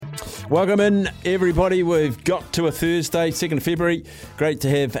Welcome in, everybody. We've got to a Thursday, 2nd of February. Great to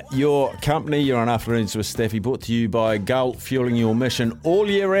have your company. You're on Afternoons with Staffy, brought to you by Gull, fueling your mission all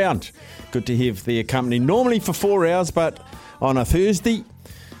year round. Good to have their company, normally for 4 hours, but on a Thursday,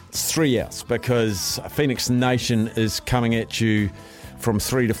 it's 3 hours, because Phoenix Nation is coming at you from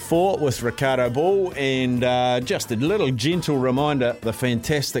 3 to 4 with Ricardo Ball. And just a little gentle reminder, the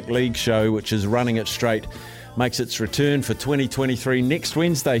fantastic league show, which is running it straight, makes its return for 2023 next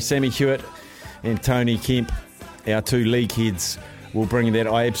Wednesday. Sammy Hewitt and Tony Kemp, our two league heads, will bring that.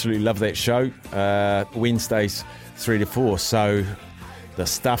 I absolutely love that show. Wednesdays 3 to 4. So the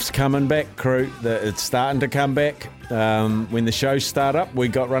stuff's coming back, crew. It's starting to come back. When the shows start up, we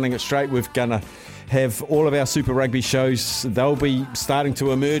got running it straight. We're going to have all of our Super Rugby shows. They'll be starting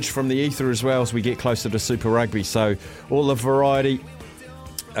to emerge from the ether as well as we get closer to Super Rugby. So all the variety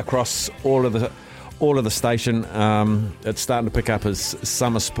across all of the station. It's starting to pick up as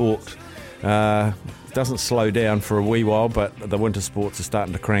summer sport doesn't slow down for a wee while, but the winter sports are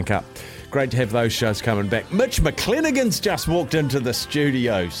starting to crank up. Great to have those shows coming back. Mitch McClenaghan's just walked into the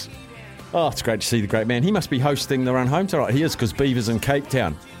studios. Oh, it's great to see the great man. He must be hosting the run home tonight. He is, because Beaver's in Cape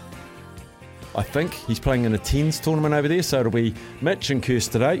Town. I think he's playing in a tens tournament over there, so it'll be Mitch and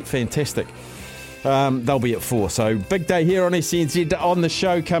Kirst today. Fantastic. They'll be at 4, so big day here on SNZ. On the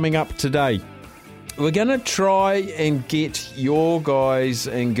show coming up today, we're going to try and get your guys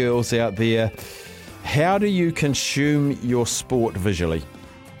and girls out there. How do you consume your sport visually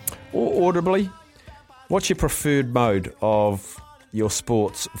or audibly? What's your preferred mode of your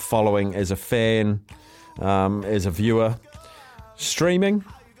sports following as a fan, as a viewer? Streaming?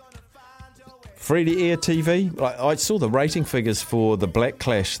 Free-to-air TV? I saw the rating figures for the Black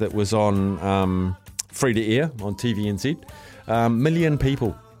Clash that was on free-to-air on TVNZ. Million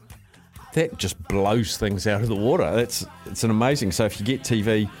people. That just blows things out of the water. It's an amazing. So if you get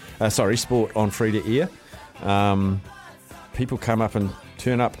sport on free-to-air, people come up and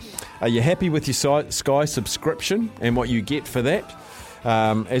turn up. Are you happy with your Sky subscription and what you get for that?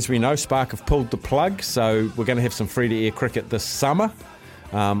 As we know, Spark have pulled the plug, so we're going to have some free-to-air cricket this summer.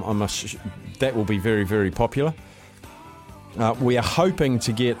 That will be very, very popular. We are hoping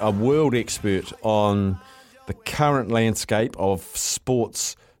to get a world expert on the current landscape of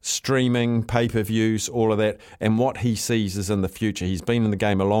sports streaming, pay-per-views, all of that, and what he sees is in the future. He's been in the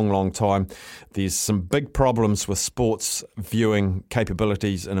game a long, long time. There's some big problems with sports viewing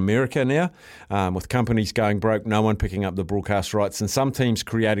capabilities in America now, with companies going broke, no one picking up the broadcast rights, and some teams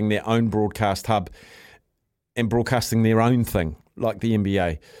creating their own broadcast hub and broadcasting their own thing, like the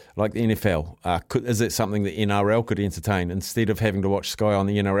NBA, like the NFL. Is it something that NRL could entertain? Instead of having to watch Sky on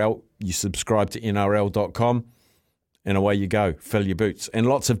the NRL, you subscribe to NRL.com, and away you go, fill your boots. And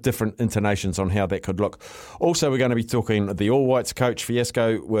lots of different intonations on how that could look. Also, we're going to be talking the All Whites coach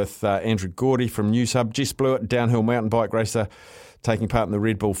fiasco with Andrew Gordy from News Hub. Jess Blewett, downhill mountain bike racer, taking part in the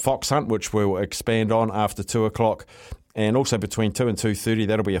Red Bull Fox Hunt, which we'll expand on after 2 o'clock. And also between 2 and 2:30,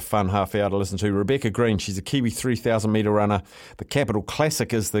 that'll be a fun half hour to listen to. Rebecca Green, she's a Kiwi 3,000 metre runner. The Capital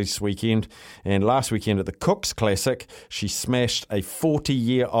Classic is this weekend. And last weekend at the Cooks Classic, she smashed a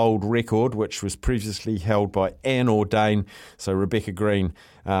 40-year-old record, which was previously held by Anne Ordain. So Rebecca Green,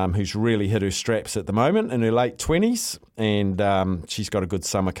 who's really hit her straps at the moment in her late 20s. And she's got a good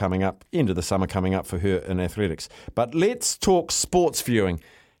summer coming up, end of the summer coming up for her in athletics. But let's talk sports viewing.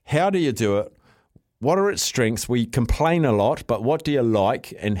 How do you do it? What are its strengths? We complain a lot, but what do you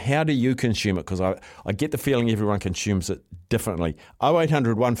like and how do you consume it? Because I get the feeling everyone consumes it differently.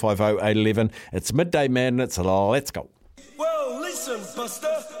 0800 150 811. It's Midday Madness. Let's go. Well, listen,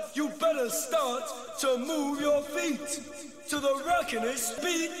 Buster, you better start to move your feet to the rockin'est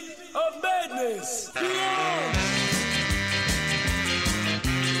beat of madness. Yeah!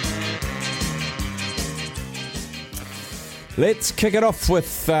 Let's kick it off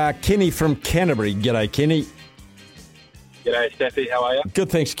with Kenny from Canterbury. G'day, Kenny. G'day, Staffy. How are you? Good,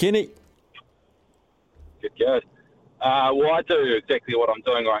 thanks, Kenny. Good. Well, I do exactly what I'm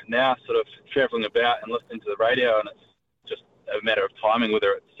doing right now, sort of travelling about and listening to the radio, and it's just a matter of timing,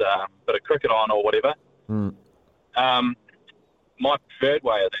 whether it's a bit of cricket on or whatever. My preferred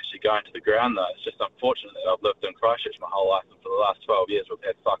way is actually going to the ground, though. It's just unfortunate that I've lived in Christchurch my whole life, and for the last 12 years we've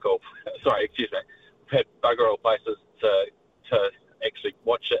had we've had bugger all places to actually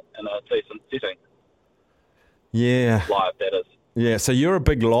watch it in a decent setting. Yeah. Live, that is. Yeah, so you're a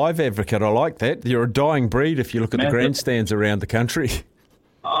big live advocate. I like that. You're a dying breed if you look at the grandstands around the country.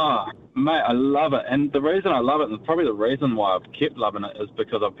 Oh, mate, I love it. And the reason I love it, and probably the reason why I've kept loving it, is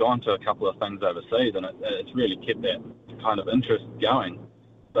because I've gone to a couple of things overseas, and it's really kept that kind of interest going.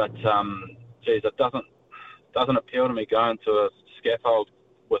 But, it doesn't appeal to me going to a scaffold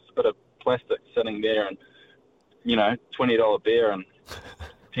with a bit of sitting there and, $20 beer and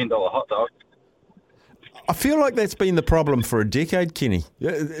 $10 hot dog. I feel like that's been the problem for a decade, Kenny.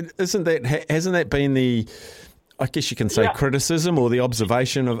 Hasn't that been the, I guess you can say, criticism or the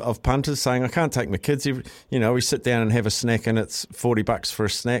observation of punters saying, I can't take my kids. We sit down and have a snack and it's $40 for a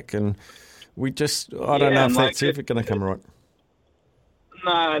snack, and I don't know if that's ever going to come right.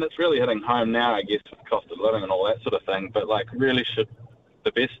 No, and it's really hitting home now, I guess, with the cost of living and all that sort of thing. But, really should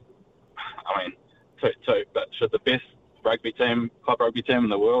the best, but should the best club rugby team in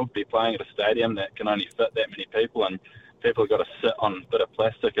the world be playing at a stadium that can only fit that many people, and people have got to sit on a bit of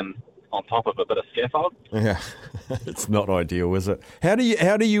plastic and on top of a bit of scaffold? Yeah, it's not ideal, is it? How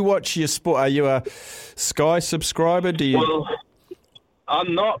do you watch your sport? Are you a Sky subscriber? Well,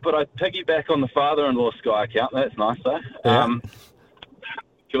 I'm not, but I piggyback on the father-in-law Sky account. That's nice, though. Yeah.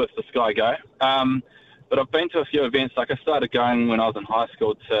 Give us the Sky go. But I've been to a few events. I started going when I was in high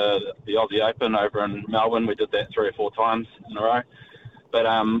school to the Aussie Open over in Melbourne. We did that 3 or 4 times in a row. But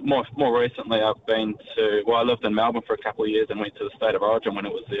more recently, I've been to. Well, I lived in Melbourne for a couple of years and went to the State of Origin when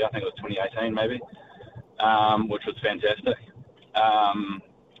it was there. I think it was 2018, maybe, which was fantastic.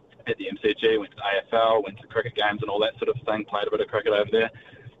 At the MCG, went to the AFL, went to cricket games and all that sort of thing. Played a bit of cricket over there.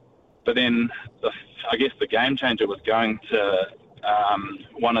 But then, I guess the game changer was going to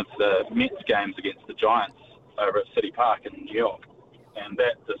one of the Mets games against the Giants over at City Park in New York, and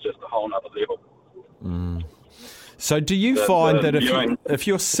that is just a whole other level. So do you find that if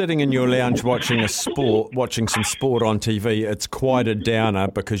you're sitting in your lounge watching some sport on TV, it's quite a downer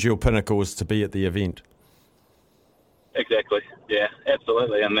because your pinnacle is to be at the event? Exactly, yeah,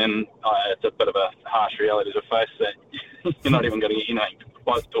 absolutely. And then it's a bit of a harsh reality to face that you're not even going to get anything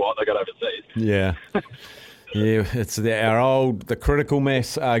close to what they got overseas. Yeah. Yeah, it's the critical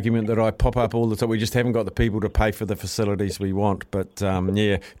mass argument that I pop up all the time. We just haven't got the people to pay for the facilities we want. But,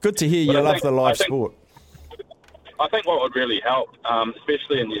 good to hear you love the live sport. I think what would really help,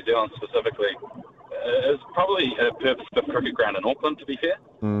 especially in New Zealand specifically, is probably a purpose-built cricket ground in Auckland, to be fair.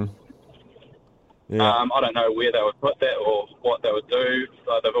 Yeah. I don't know where they would put that or what they would do.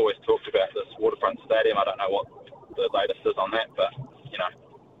 They've always talked about this waterfront stadium. I don't know what the latest is on that, but,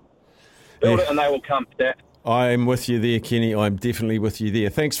 build it and they will come to that. I'm with you there, Kenny. I'm definitely with you there.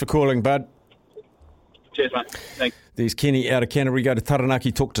 Thanks for calling, bud. Cheers, mate. Thanks. There's Kenny out of Canterbury. Go to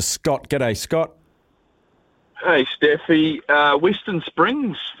Taranaki, talk to Scott. G'day, Scott. Hey, Staffy. Western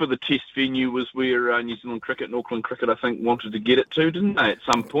Springs for the test venue was where New Zealand Cricket and Auckland Cricket, I think, wanted to get it to, didn't they, at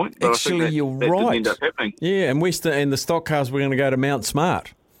some point? But actually, you're right. That didn't end up happening. Yeah, and the stock cars were going to go to Mount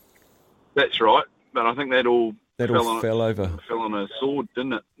Smart. That's right. But I think that all fell over. Fell on a sword,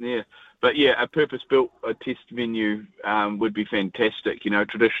 didn't it? Yeah. But yeah, a purpose-built test venue would be fantastic.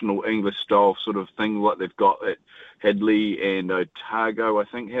 Traditional English-style sort of thing like they've got at Hadley and Otago, I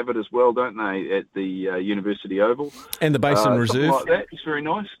think, have it as well, don't they, at the University Oval? And the Basin Reserve. Like that. It's very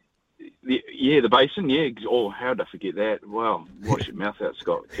nice. The Basin, yeah. Oh, how did I forget that? Well, wash your mouth out,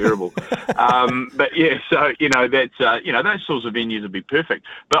 Scott. Terrible. But yeah, so, that's, those sorts of venues would be perfect.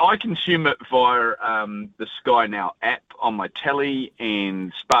 But I consume it via the Sky Now app on my telly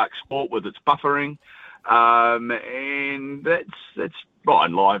and Spark Sport with its buffering. And that's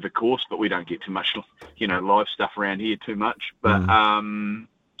on live, of course, but we don't get too much, live stuff around here too much. But,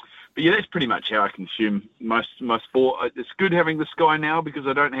 but yeah, that's pretty much how I consume most sport. It's good having the Sky Now because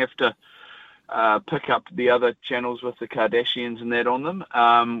I don't have to pick up the other channels with the Kardashians and that on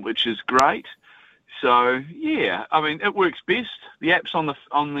them, which is great. So yeah, I mean it works best. The apps on the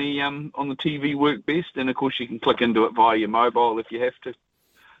TV work best, and of course you can click into it via your mobile if you have to.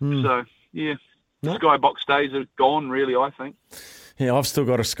 So yeah, Skybox days are gone, really. I think. Yeah, I've still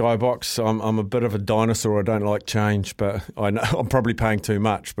got a Skybox. I'm a bit of a dinosaur. I don't like change, but I know I'm probably paying too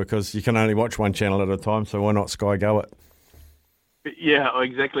much because you can only watch one channel at a time. So why not Sky Go it? Yeah,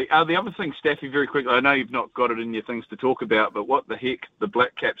 exactly. The other thing, Staffy, very quickly, I know you've not got it in your things to talk about, but what the heck? The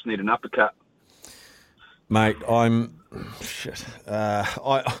Black Caps need an uppercut. Mate, I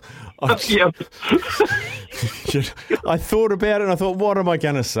thought about it and I thought, what am I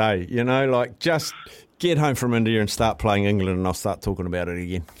going to say? Just get home from India and start playing England and I'll start talking about it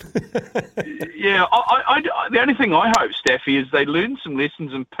again. Yeah, the only thing I hope, Staffy, is they learn some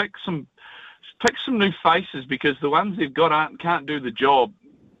lessons and pick some new faces because the ones they've got can't do the job.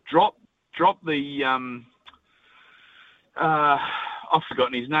 Drop the I've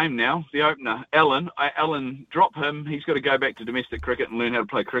forgotten his name now. The opener, Alan. Drop him. He's got to go back to domestic cricket and learn how to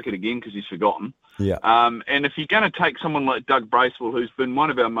play cricket again because he's forgotten. Yeah. And if you're going to take someone like Doug Bracewell, who's been one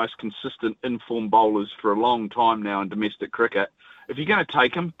of our most consistent informed bowlers for a long time now in domestic cricket, if you're going to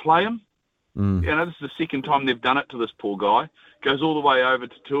take him, play him. You know, this is the second time they've done it to this poor guy. Goes all the way over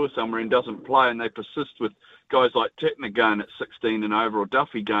to tour somewhere and doesn't play, and they persist with guys like Tickner going at 16 and over, or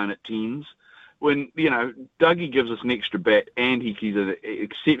Duffy going at 10s. When, you know, Dougie gives us an extra bat, and he's an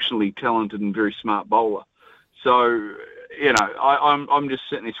exceptionally talented and very smart bowler. So, you know, I'm just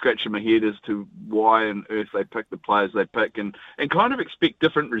sitting there scratching my head as to why on earth they pick the players they pick, and kind of expect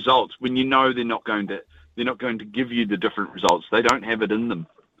different results when you know they're not going to give you the different results. They don't have it in them.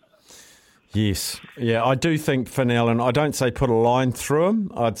 Yes. Yeah, I do think Finn Allen, I don't say put a line through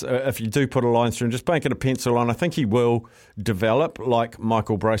him. If you do put a line through him, just make it a pencil line. I think he will develop like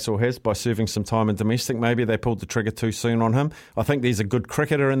Michael Bracewell has by serving some time in domestic. Maybe they pulled the trigger too soon on him. I think there's a good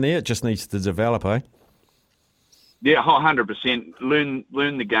cricketer in there. It just needs to develop, eh? Yeah, 100%.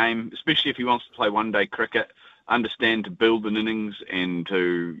 Learn the game, especially if he wants to play one-day cricket. Understand to build an innings and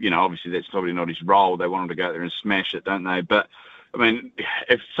to, you know, obviously that's probably not his role. They want him to go out there and smash it, don't they? But I mean,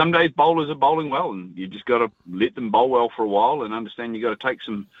 if some days bowlers are bowling well, and you just got to let them bowl well for a while, and understand you got to take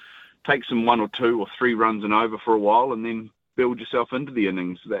some 1 or 2 or 3 runs and over for a while, and then build yourself into the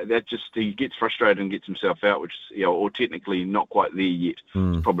innings. That just, he gets frustrated and gets himself out, which is, you know, or technically not quite there yet.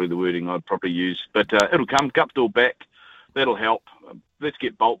 Is probably the wording I'd probably use. But it'll come. Guptill back, that'll help. Let's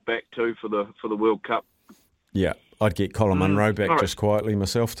get Bolt back too for the World Cup. Yeah, I'd get Colin Munro back just quietly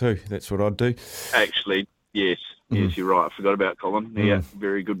myself too. That's what I'd do. Actually, yes. Yes, you're right. I forgot about Colin. Yeah,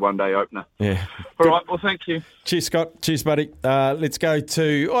 very good one-day opener. Yeah. All right, well, thank you. Cheers, Scott. Cheers, buddy. Let's go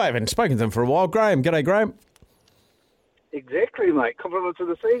to... I haven't spoken to him for a while. Graham. G'day, Graham. Exactly, mate. Compliments of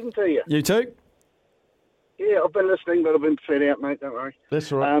the season to you. You too? Yeah, I've been listening, but I've been fed out, mate. Don't worry. That's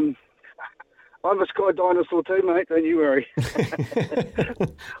all right. I'm a Sky dinosaur too, mate. Don't you worry.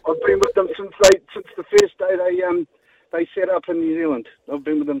 I've been with them since the first day they set up in New Zealand. I've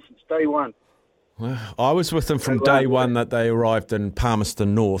been with them since day one. Well, I was with them from day one that they arrived in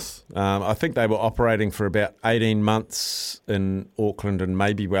Palmerston North. I think they were operating for about 18 months in Auckland and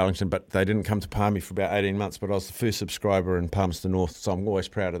maybe Wellington, but they didn't come to Palmy for about 18 months. But I was the first subscriber in Palmerston North, so I'm always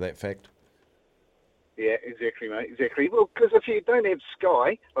proud of that fact. Yeah, exactly, mate, exactly. Well, because if you don't have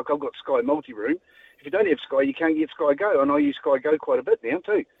Sky, like I've got Sky Multi-Room, if you don't have Sky, you can't get Sky Go, and I use Sky Go quite a bit now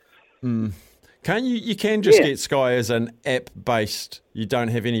too. Can't you? You can just get Sky as an app-based. You don't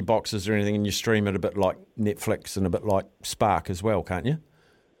have any boxes or anything, and you stream it a bit like Netflix and a bit like Spark as well, can't you?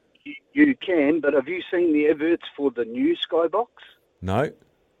 You can, but have you seen the adverts for the new Sky box? No.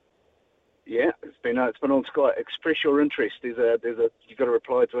 Yeah, it's been on Sky. Express your interest. You've got to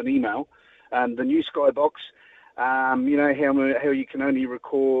reply to an email. The new Sky box. You know how you can only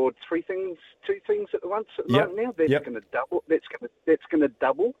record 2 things at once at the moment now. That's going to double. That's going to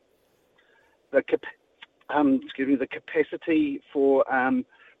double. The capacity for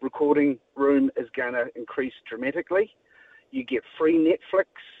recording room is going to increase dramatically. You get free Netflix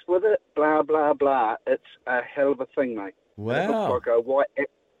with it, blah, blah, blah. It's a hell of a thing, mate. Wow. It looks like a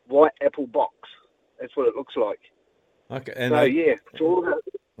white Apple box. That's what it looks like. Okay. And it's all about...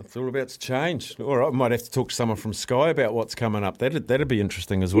 It's all about to change. All right, I might have to talk to someone from Sky about what's coming up. That'd be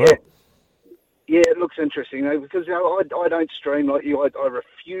interesting as well. Yeah, it looks interesting, though, because I don't stream like you. I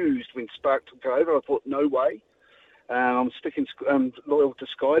refused when Spark took over. I thought, no way. I'm sticking loyal to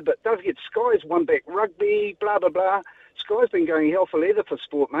Sky. But don't forget, Sky's won back rugby, blah, blah, blah. Sky's been going hell for leather for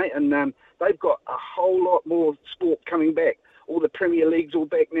sport, mate, and they've got a whole lot more sport coming back. All the Premier League's all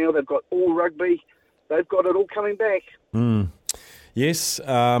back now. They've got all rugby. They've got it all coming back. Yes,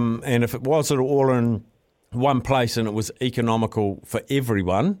 and if it was all in one place and it was economical for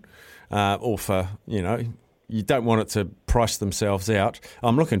everyone, or for, you don't want it to price themselves out.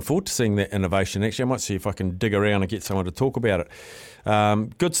 I'm looking forward to seeing that innovation. Actually, I might see if I can dig around and get someone to talk about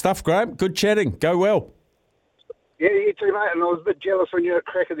it. Good stuff, Graham. Good chatting. Go well. Yeah, you too, mate. And I was a bit jealous when you were at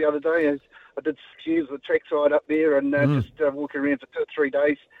Cracker the other day. I did 6 years of the trackside up there and just walking around for 2 or 3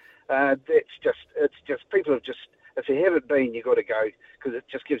 days. It's just people have just... If you haven't been, you've got to go because it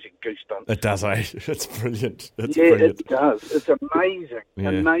just gives you goosebumps. It does, eh? It's brilliant. Brilliant. It does. It's amazing. Yeah.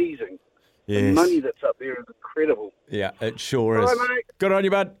 Amazing. Yes. The money that's up there is incredible. Yeah, it sure is. All right, mate. Good on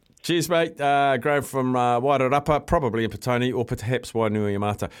you, bud. Cheers, mate. Graham from Wairarapa, probably in Petone or perhaps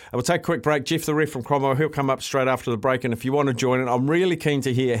Wainuiamata. We'll take a quick break. Jeff the ref from Cromwell, he'll come up straight after the break. And if you want to join it, I'm really keen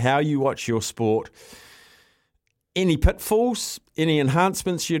to hear how you watch your sport. Any pitfalls, any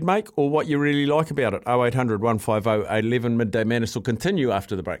enhancements you'd make, or what you really like about it? 0800 150 811. Midday Madness will continue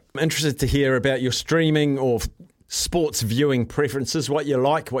after the break. I'm interested to hear about your streaming or sports viewing preferences, what you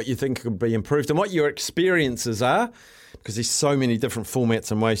like, what you think could be improved, and what your experiences are, because there's so many different formats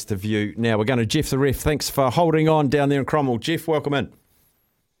and ways to view. Now we're going to Jeff the ref. Thanks for holding on down there in Cromwell. Jeff, welcome in.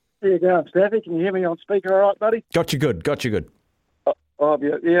 There you go, Staffy. Can you hear me on speaker all right, buddy? Got you good. Oh,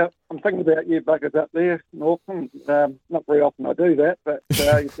 yeah. I'm thinking about you buggers up there in Auckland. Not very often I do that, but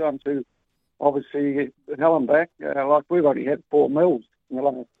you've gone to, obviously, hell and back. Like, we've only had 4 meals in the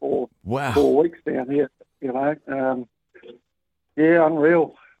last 4 weeks down here, you know. Yeah,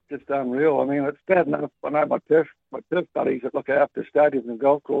 unreal. Just unreal. I mean, it's bad enough. I know my turf buddies that look after stadiums and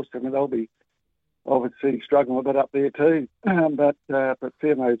golf courses, I mean, they'll be obviously struggling a bit up there too. But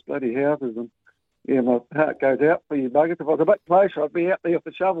fair those bloody houses, and yeah, my heart goes out for you buggers. If I was a bit closer, I'd be out there with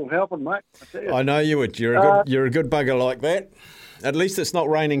the shovel helping, mate. I know you would. You're a good bugger like that. At least it's not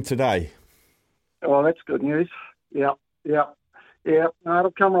raining today. Oh, that's good news. Yeah. No,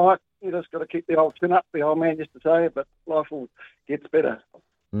 it'll come right. You just got to keep the old chin up. The old man used to say it, but life will gets better.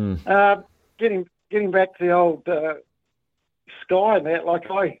 Getting back to the old Sky, Matt. Like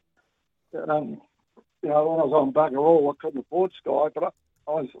you know, when I was on bugger all, I couldn't afford Sky, but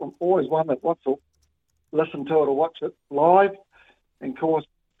I was always one that wants to listen to it or watch it live. And of course,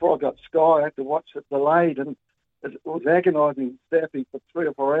 before I got Sky, I had to watch it delayed, and it was agonising, Staffy, for 3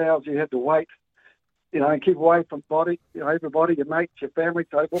 or 4 hours. You had to wait, you know, and keep away from everybody, your mates, your family,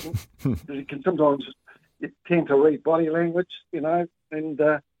 so it wasn't, because you can sometimes you tend to read body language, you know. And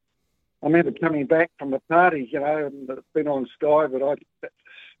I remember coming back from a party, you know, and it's been on Sky, but I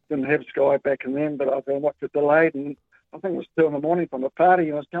didn't have Sky back then, but I watched it delayed, and I think it was 2 a.m. from a party,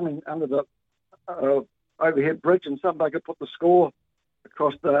 and I was coming under the overhead bridge, and somebody could put the score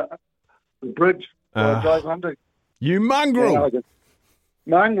across the bridge that I drove under. You mongrel!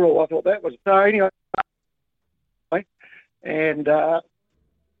 Mongrel, I thought that was. So anyway, and,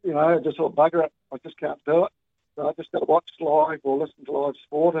 you know, I just thought, bugger it, I just can't do it. So I just got to watch live or listen to live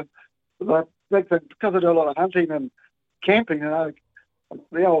sport. And the big thing, because I do a lot of hunting and camping, you know,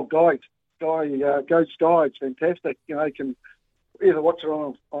 the old guy Go Sky, it's fantastic. You know, you can either watch it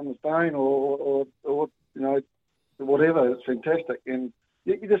on his phone or you know, whatever. It's fantastic. And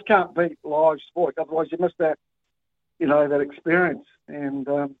you just can't beat live sport. Otherwise, you miss that, you know, that experience. And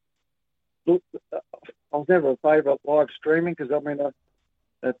look, I was never a favourite live streaming because, I mean,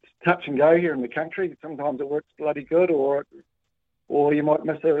 it's touch and go here in the country. Sometimes it works bloody good, or you might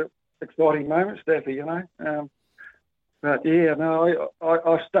miss an exciting moment, Staffy, you know. But yeah, no,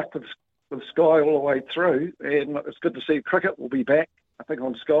 I stuck with Sky all the way through, and it's good to see cricket will be back, I think,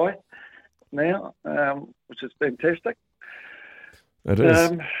 on Sky now, which is fantastic. It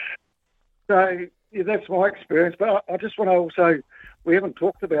is. So yeah, that's my experience. But I just want to also, we haven't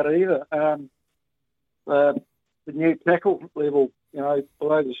talked about it either. The new tackle level, you know,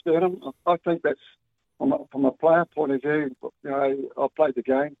 below the sternum. I think that's from a player point of view. You know, I played the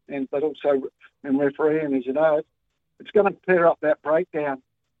game, but also in refereeing, as you know, it's going to clear up that breakdown.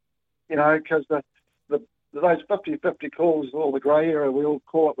 You know, because those 50-50 calls, all the grey area, we all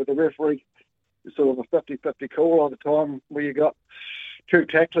call it with the referee, sort of a 50-50 call all the time, where you got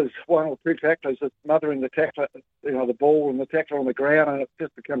one or two tacklers that's mothering the tackler, you know, the ball and the tackler on the ground, and it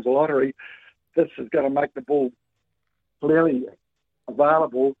just becomes a lottery. This is going to make the ball clearly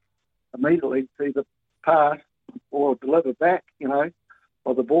available immediately to either pass or deliver back, you know,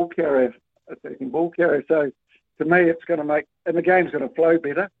 by the ball carrier, attacking ball carrier. So to me, it's going to make, and the game's going to flow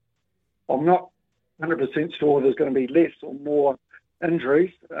better. I'm not 100% sure there's going to be less or more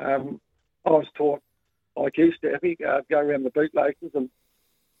injuries. I was taught, like you, Staffy, go around the bootlaces and,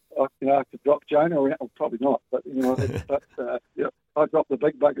 you know, I could drop Jonah around. Well, probably not, but, you know, yeah, I dropped the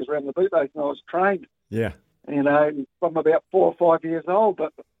big buggers around the bootlace and I was trained. Yeah. You know, from about 4 or 5 years old.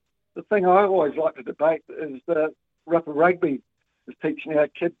 But the thing I always like to debate is that Ripper Rugby is teaching our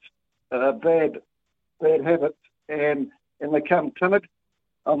kids bad habits and they become timid.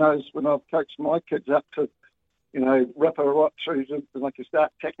 I know when I've coached my kids up to, you know, Ripper right through to, like, you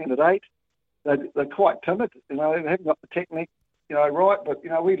start tackling at 8, they're quite timid. You know, they haven't got the technique, you know, right. But, you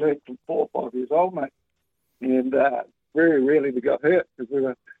know, we learned from 4 or 5 years old, mate. And very rarely we got hurt because we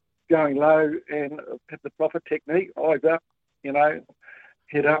were going low and had the proper technique, eyes up, you know,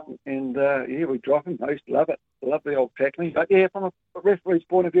 head up, and yeah, we drop them. I used to love it. I love the old tackling. But yeah, from a referee's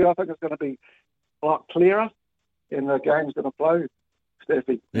point of view, I think it's going to be a lot clearer and the game's going to flow,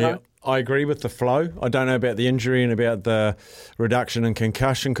 Staffy. Yeah, I agree with the flow. I don't know about the injury and about the reduction in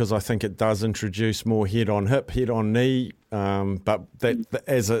concussion because I think it does introduce more head on hip, head on knee. But that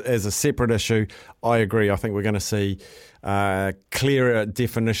as a separate issue, I agree. I think we're going to see clearer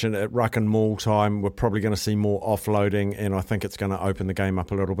definition at ruck and maul time. We're probably going to see more offloading, and I think it's going to open the game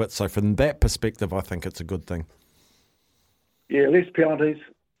up a little bit. So from that perspective, I think it's a good thing. Yeah, less penalties,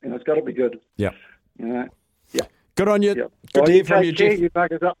 and it's got to be good. Yeah. You know? Yeah. Good on you. Yep. Good to hear from you, Jeff. You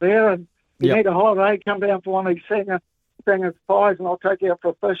buggers up there, and you need a holiday, come down for one of these singers pies, and I'll take you out for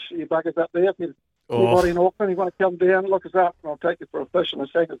a fish, you buggers up there. Anybody in Auckland, you want to come down, look us up, and I'll take you for a fish and a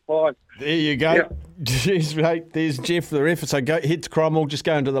second five. There you go. Yeah. Jeez, mate, there's Jeff the ref. So go head to Cromwell, just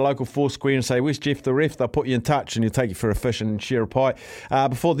go into the local Foursquare and say, where's Jeff the ref? They'll put you in touch and he'll take you for a fish and share a pie.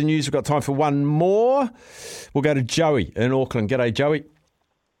 Before the news, we've got time for one more. We'll go to Joey in Auckland. G'day, Joey.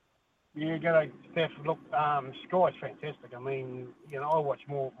 Yeah, g'day, Steph. Look, Sky's fantastic. I mean, I watch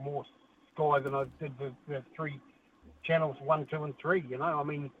more Sky than I did the three channels 1, 2, and 3. I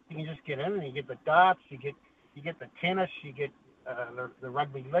mean, you can just get in and you get the darts, you get the tennis, you get the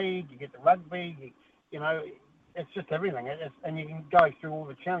rugby league, you get the rugby. It's just everything. And you can go through all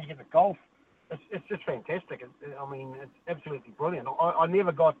the channels. You get the golf. It's just fantastic. It's absolutely brilliant. I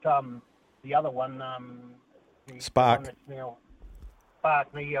never got the other one. The Spark. One that's now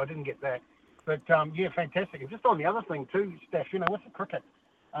Spark. No, yeah, I didn't get that. But yeah, fantastic. And just on the other thing too, Steph. With the cricket.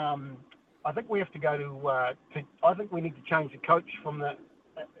 I think we have to go to. I think we need to change the coach from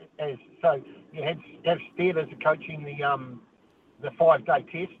so you have Stead as a coaching the 5-day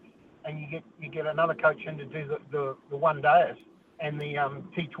test, and you get another coach in to do the 1 days and the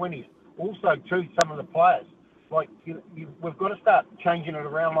T20s. Also, too, some of the players we've got to start changing it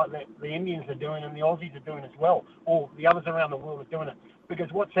around like that. The Indians are doing and the Aussies are doing as well, or the others around the world are doing it.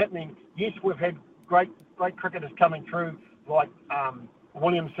 Because what's happening? Yes, we've had great cricketers coming through like.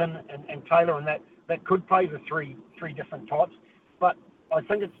 Williamson and Taylor and that could play the three different types, but I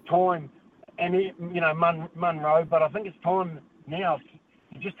think it's time, and Munro, but I think it's time now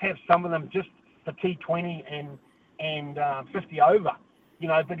to just have some of them just for T20 and 50 over,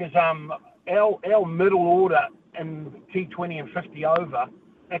 because our middle order in T20 and 50 over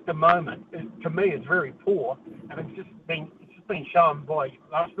at the moment to me is very poor, and it's just been shown by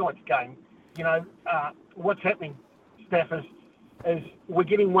last night's game. What's happening, Staff, is we're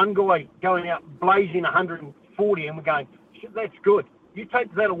getting one guy going out blazing 140 and we're going, that's good. You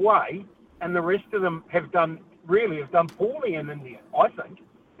take that away and the rest of them have done poorly in India, I think.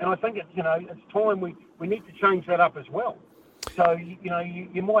 And I think it's time we need to change that up as well. So,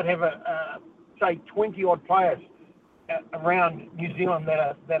 you might have say 20 odd players around New Zealand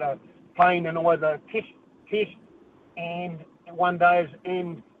that are playing in either test and 1 days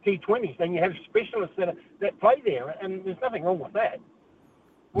and T20s, then you have specialists that play there, and there's nothing wrong with that.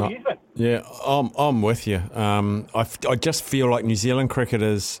 What do you think? Yeah, I'm with you. I just feel like New Zealand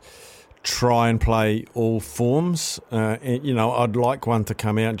cricketers try and play all forms. I'd like one to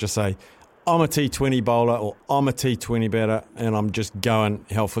come out and just say, I'm a T20 bowler or I'm a T20 batter, and I'm just going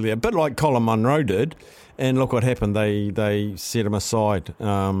hell for there. A bit like Colin Munro did, and look what happened. They set him aside.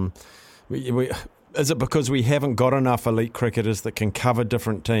 Is it because we haven't got enough elite cricketers that can cover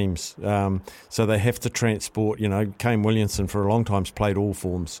different teams? So they have to transport, Kane Williamson for a long time's played all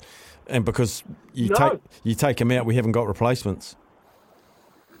forms. And because you take him out, we haven't got replacements.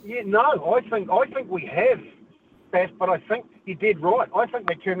 Yeah, no, I think we have, Bass, but I think you did right. I think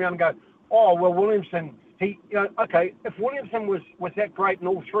they turn around and go, oh, well, Williamson, okay, if Williamson was that great in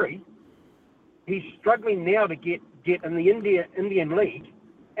all three, he's struggling now to get in the Indian League.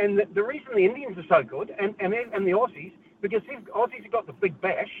 And the reason the Indians are so good, and the Aussies, because the Aussies have got the big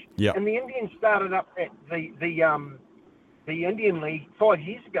bash, yep. And the Indians started up at the Indian League 5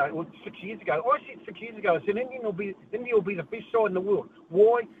 years ago, or 6 years ago. I said 6 years ago, I said India will be the best side in the world.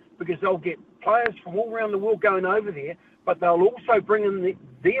 Why? Because they'll get players from all around the world going over there, but they'll also bring in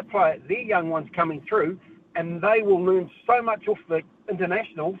their young ones coming through, and they will learn so much off the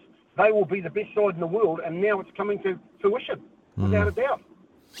internationals. They will be the best side in the world, and now it's coming to fruition, without a doubt.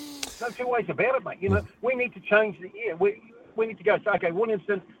 No two ways about it, mate. We need to change we need to go say, okay,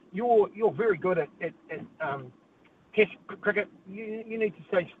 Williamson, you're very good at Test cricket. You need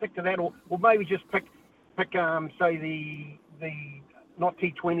to stick to that, or maybe just pick say the not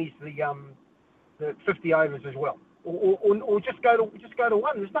T20s, the 50 overs as well, or just go to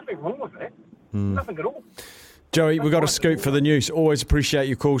one. There's nothing wrong with that. Nothing at all. Joey, we've got a scoop for the news. Always appreciate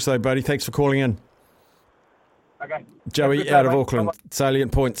your calls, though, buddy. Thanks for calling in. Okay. Joey out of Auckland. Bye-bye.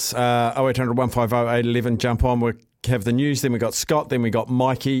 Salient points, 0800 150 811. Jump on. We have the news, then we got Scott, then we got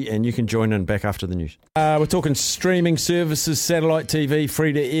Mikey, and you can join in back after the news. We're talking streaming services, satellite TV,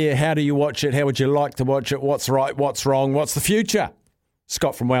 free to air. How do you watch it? How would you like to watch it? What's right? What's wrong? What's the future?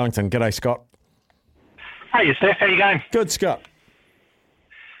 Scott from Wellington. G'day, Scott. Hey, Steph. How you going? Good, Scott.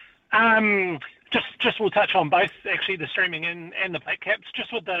 Just we'll touch on both, actually, the streaming and the Black Caps.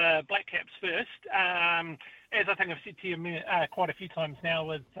 Just with the Black Caps first. as I think I've said to you quite a few times now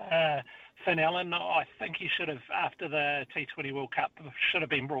with Finn Allen, I think he should have, after the T20 World Cup, should have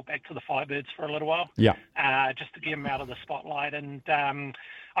been brought back to the Firebirds for a little while. Yeah. Just to get him out of the spotlight. And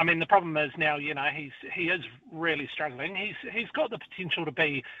I mean, the problem is now, he is really struggling. He's got the potential to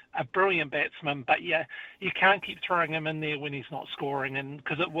be a brilliant batsman, but you can't keep throwing him in there when he's not scoring, and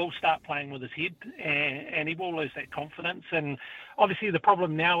because it will start playing with his head, and he will lose that confidence. And obviously, the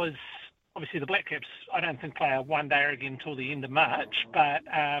problem now is. Obviously, the Black Caps, I don't think play a one-day again until the end of March. But,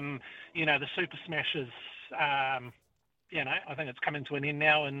 the Super Smash is, I think it's coming to an end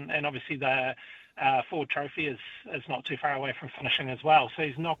now. And obviously the Ford Trophy is not too far away from finishing as well. So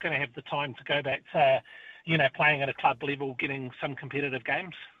he's not going to have the time to go back to, playing at a club level, getting some competitive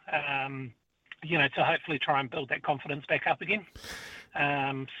games, to hopefully try and build that confidence back up again.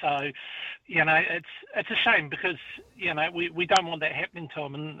 It's a shame because, we don't want that happening to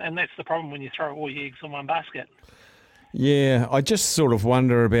him. And that's the problem when you throw all your eggs in one basket. Yeah, I just sort of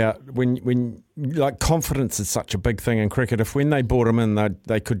wonder about when like confidence is such a big thing in cricket. If when they brought him in,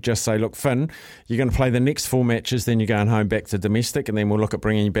 they could just say, look, Finn, you're going to play the next 4 matches, then you're going home back to domestic, and then we'll look at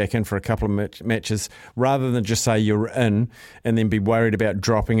bringing you back in for a couple of matches, rather than just say you're in and then be worried about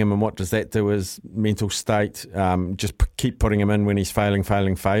dropping him. And what does that do his mental state? Just keep putting him in when he's failing.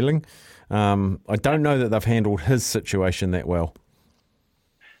 I don't know that they've handled his situation that well.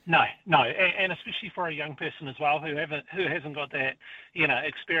 No, and especially for a young person as well who hasn't got that,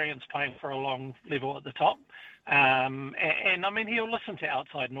 experience playing for a long level at the top. And I mean, he'll listen to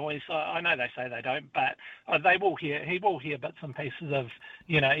outside noise. I know they say they don't, but he will hear bits and pieces of,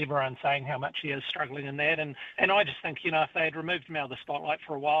 everyone saying how much he is struggling in that. And I just think, if they had removed him out of the spotlight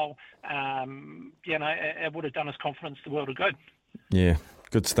for a while, it would have done his confidence the world of good. Yeah,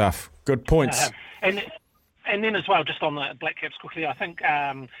 good stuff. Good points. And then as well, just on the Black Caps quickly, I think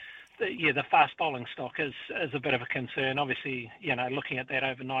the fast bowling stock is a bit of a concern. Obviously, looking at that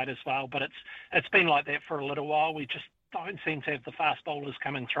overnight as well, but it's been like that for a little while. We just don't seem to have the fast bowlers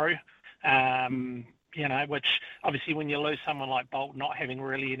coming through. Which obviously when you lose someone like Bolt, not having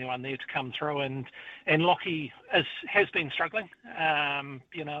really anyone there to come through, and Lockie has been struggling,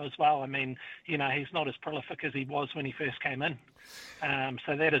 as well. I mean, he's not as prolific as he was when he first came in.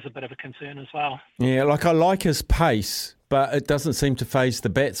 So that is a bit of a concern as well. Yeah, I like his pace, but it doesn't seem to faze the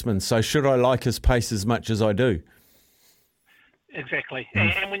batsman. So should I like his pace as much as I do? Exactly.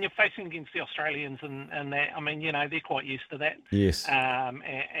 And when you're facing against the Australians and that, I mean, they're quite used to that. Yes.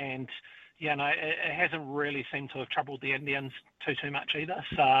 And it hasn't really seemed to have troubled the Indians too much either.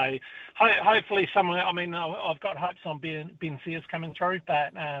 So hopefully I've got hopes on Ben Sears coming through,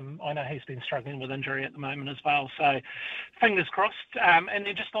 but I know he's been struggling with injury at the moment as well. So fingers crossed. And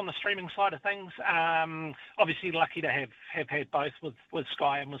then just on the streaming side of things, obviously lucky to have had both with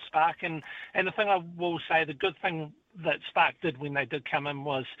Sky and with Spark. And the thing I will say, the good thing that Spark did when they did come in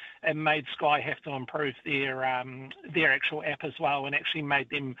was it made Sky have to improve their actual app as well, and actually made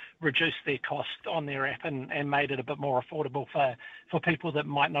them reduce their cost on their app and made it a bit more affordable for people that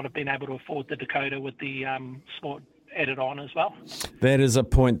might not have been able to afford the decoder with the sport added on as well. That is a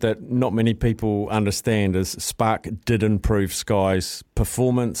point that not many people understand, is Spark did improve Sky's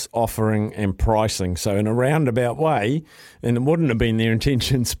performance, offering and pricing. So in a roundabout way, and it wouldn't have been their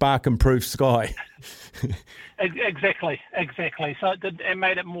intention, Spark improved Sky. Exactly. So it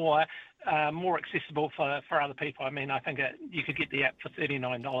made it more accessible for other people. I mean, I think you could get the app for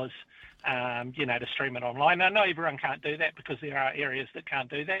 $39, to stream it online. I know everyone can't do that because there are areas that can't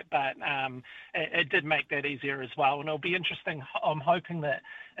do that, but it did make that easier as well. And it'll be interesting. I'm hoping that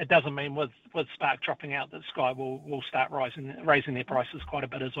it doesn't mean with Spark dropping out that Sky will start raising their prices quite a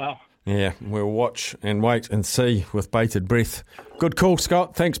bit as well. Yeah, we'll watch and wait and see with bated breath. Good call,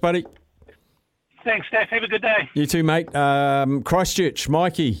 Scott. Thanks, buddy. Thanks, Staff. Have a good day. You too, mate. Christchurch,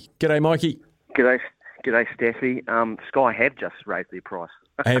 Mikey. G'day, Mikey. G'day, Staffy. Sky have just raised their price.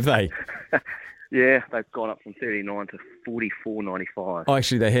 Have they? Yeah, they've gone up from $39 to $44.95. Oh,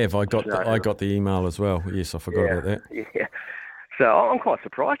 actually, they have. I got the email as well. Yes, I forgot about that. Yeah. So I'm quite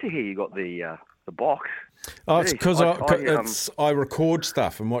surprised to hear you got the box. Oh, it's because I record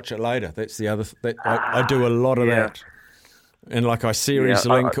stuff and watch it later. That's the other. I do a lot of that. And I series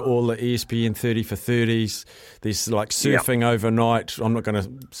link all the ESPN 30 for 30s. There's surfing overnight. I'm not going to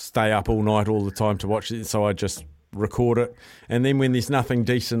stay up all night all the time to watch it, so I just record it. And then when there's nothing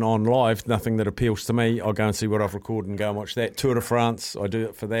decent on live, nothing that appeals to me, I'll go and see what I've recorded and go and watch that. Tour de France, I do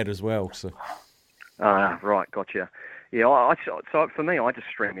it for that as well. So. Right, gotcha. Yeah, so for me, I just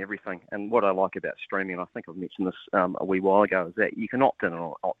stream everything. And what I like about streaming, and I think I've mentioned this a wee while ago, is that you can opt in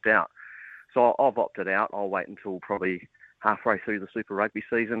or opt out. So I've opted out. I'll wait until probably halfway through the Super Rugby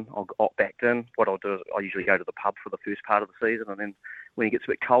season, I'll opt back in. What I'll do is I usually go to the pub for the first part of the season, and then when it gets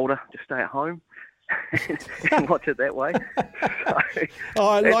a bit colder, just stay at home and watch it that way. So,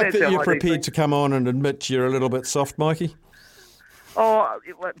 I like that you're prepared to come on and admit you're a little bit soft, Mikey. Oh,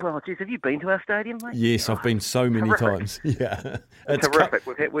 well, geez, have you been to our stadium, mate? Yes, I've been so many times. Yeah, it's terrific.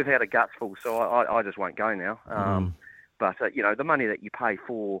 We've had a guts full, so I just won't go now. But the money that you pay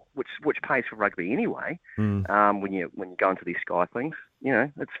for, which pays for rugby anyway, when you go into these Sky things,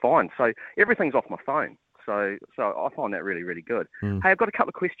 it's fine. So everything's off my phone. So I find that really, really good. Hey, I've got a couple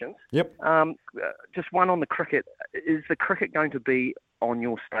of questions. Yep. Just one on the cricket. Is the cricket going to be on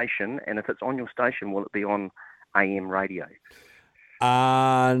your station? And if it's on your station, will it be on AM radio? You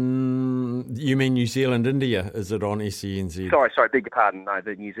mean New Zealand, India? Is it on SENZ? Sorry, beg your pardon. No,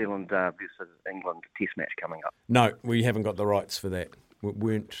 the New Zealand versus England Test match coming up. No, we haven't got the rights for that.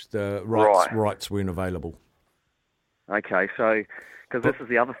 The rights weren't available. Okay, so because this is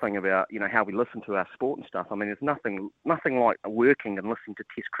the other thing about how we listen to our sport and stuff. I mean, there's nothing like working and listening to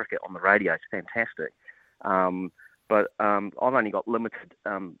Test cricket on the radio. It's fantastic. But I've only got limited,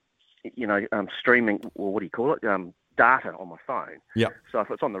 streaming, or what do you call it? Data on my phone. Yeah. So if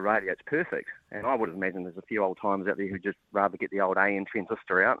it's on the radio, it's perfect. And I would imagine there's a few old timers out there who just rather get the old AM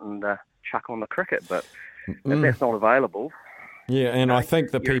transistor out and chuck on the cricket. But if that's not available, yeah. And I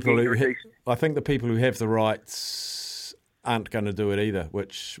think the people who have the rights aren't going to do it either,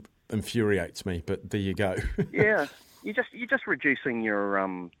 which infuriates me. But there you go. Yeah, you're just reducing your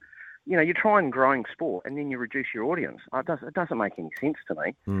you try and growing sport, and then you reduce your audience. It doesn't make any sense to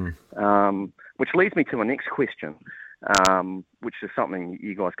me. Which leads me to my next question, which is something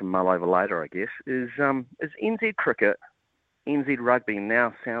you guys can mull over later, I guess. Is NZ cricket, NZ rugby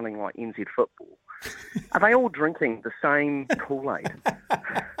now sounding like NZ football? Are they all drinking the same Kool-Aid?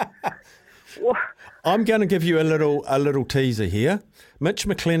 I'm going to give you a little teaser here. Mitch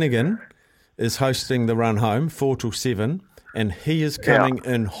McClenaghan is hosting the run home 4 till 7. And he is coming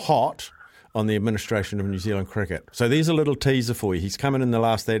in hot on the administration of New Zealand cricket. So there's a little teaser for you. He's coming in the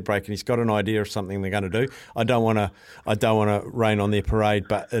last ad break, and he's got an idea of something they're going to do. I don't want to rain on their parade,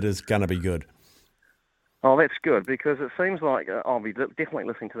 but it is going to be good. Oh, that's good, because it seems like I'll be definitely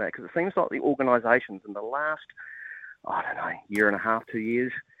listening to that, because it seems like the organisations in the last, year and a half, 2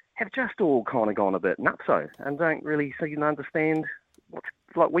 years, have just all kind of gone a bit nutso and don't really seem to understand what's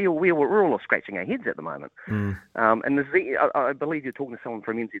like. We're all scratching our heads at the moment. And I believe you're talking to someone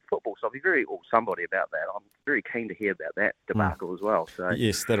from NZ Football, so I'll be somebody about that. I'm very keen to hear about that debacle as well. So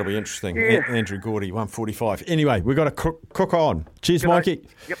yes, that'll be interesting. Yeah. Andrew Gordy, 145. Anyway, we've got to cook on. Cheers, Mikey.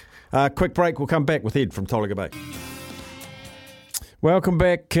 Yep. Quick break. We'll come back with Ed from Tolaga Bay. Welcome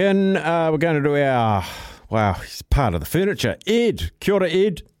back in. We're going to do he's part of the furniture. Ed. Kia ora,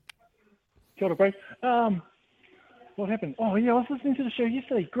 Ed. Kia ora, bro. What happened? Oh, yeah, I was listening to the show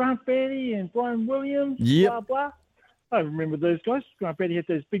yesterday. Grant Batty and Brian Williams, blah, blah. I remember those guys. Grant Batty had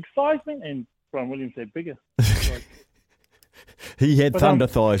those big thighs, man, and Brian Williams had bigger. He had thunder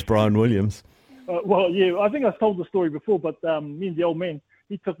thighs, Brian Williams. Well, yeah, I think I've told the story before, but me and the old man,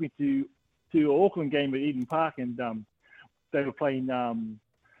 he took me to an Auckland game at Eden Park, and they were playing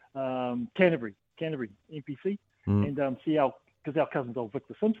Canterbury, NPC, and because our cousin's old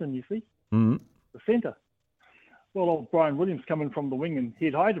Victor Simpson, you see, the centre. Well, old Brian Williams coming from the wing and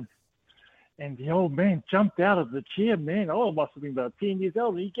head-hired him. And the old man jumped out of the chair, man. Oh, I must have been about 10 years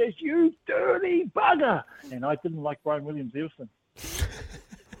old. And he goes, "You dirty bugger." And I didn't like Brian Williams ever since.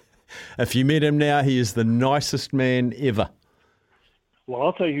 If you met him now, he is the nicest man ever. Well,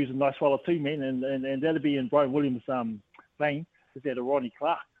 I'll tell you who's a nice fellow too, man. And that'll be in Brian Williams' vein. Is that a Ronnie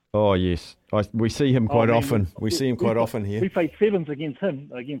Clark? Oh, yes. We see him quite often. We see him quite often here. We played sevens against him,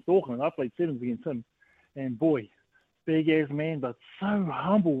 against Auckland. I played sevens against him. And boy, big-ass man, but so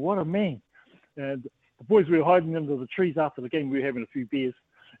humble. What a man. And the boys were hiding under the trees after the game. We were having a few beers.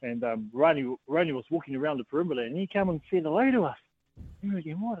 And Ronnie was walking around the perimeter, and he came and said hello to us. And we were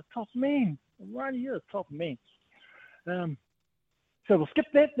going, what a top man. Ronnie, you're a top man. So we'll skip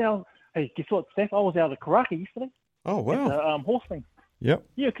that now. Hey, guess what, Steph? I was out at Karaka yesterday. Oh, wow. At the horse thing. Yep.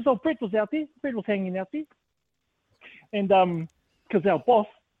 Yeah, because old Brett was out there. Brett was hanging out there. And because our boss,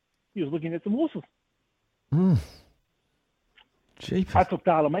 he was looking at some horses. Jeepers. I took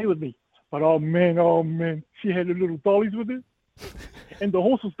Darla May with me. But oh man, she had her little dollies with her. And the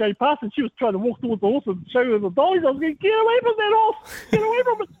horse was going past, and she was trying to walk towards the horse and show her the dollies. I was going, get away from that horse! Get away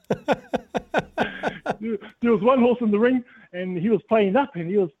from it! There was one horse in the ring, and he was playing up, and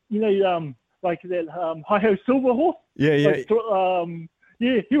he was, like that Hi-Ho Silver horse. Yeah.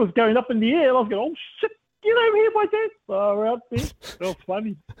 Yeah, he was going up in the air, and I was going, oh shit, get over here, my dad. Far out there. That was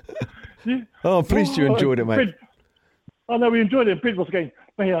funny. Yeah. Oh, I'm pleased you enjoyed it, mate. Oh no, we enjoyed it. Brett was going,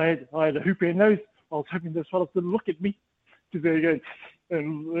 mate, I had a hoop in nose. I was hoping those fellas didn't look at me because they were going,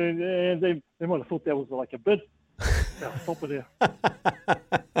 and they might have thought that was like a bid. I'll stop it there.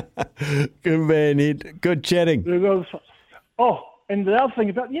 Good man, Ed. Good chatting. Oh, and the other thing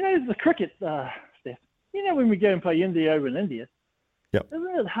about, the cricket stuff. When we go and play India over in India, yep.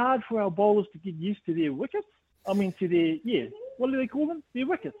 Isn't it hard for our bowlers to get used to their wickets? I mean, to their, what do they call them? Their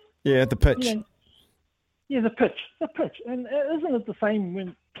wickets. Yeah, the pitch. The pitch. And isn't it the same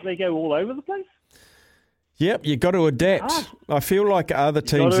when they go all over the place? Yep, you got to adapt. I feel like other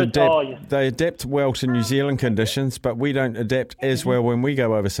teams adapt. They adapt well to New Zealand conditions, but we don't adapt as well when we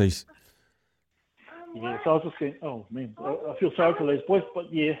go overseas. Yeah, so I was just saying, oh man, I feel sorry for those boys,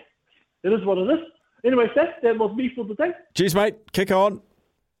 but yeah, it is what it is. Anyway, Steph, that was me for the day. Cheers, mate. Kick on.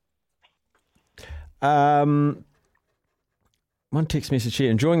 One text message here.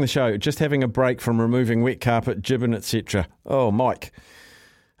 Enjoying the show. Just having a break from removing wet carpet, gibbon, etc. Oh, Mike.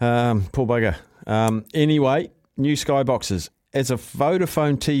 Poor bugger. Anyway, new skyboxes. As a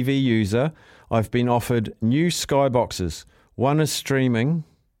Vodafone TV user, I've been offered new skyboxes. One is streaming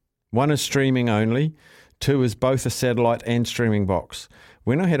only. Two is both a satellite and streaming box.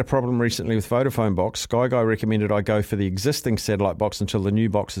 When I had a problem recently with Vodafone box, Sky Guy recommended I go for the existing satellite box until the new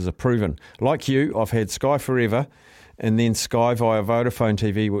boxes are proven. Like you, I've had Sky forever and then Sky via Vodafone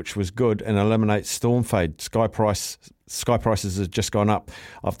TV, which was good and eliminates storm fade. Sky prices have just gone up.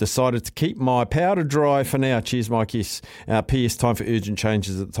 I've decided to keep my powder dry for now. Cheers, Mike. Yes. PS, time for urgent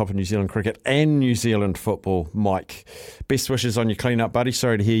changes at the top of New Zealand cricket and New Zealand football, Mike. Best wishes on your clean-up, buddy.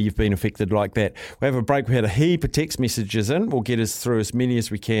 Sorry to hear you've been affected like that. We have a break. We had a heap of text messages in. We'll get us through as many as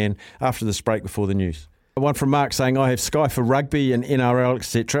we can after this break before the news. One from Mark saying, I have Sky for rugby and NRL,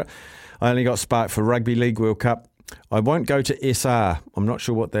 etc. I only got Spark for Rugby League World Cup. I won't go to SR. I'm not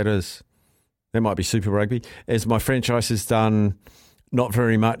sure what that is. That might be Super Rugby. As my franchise has done not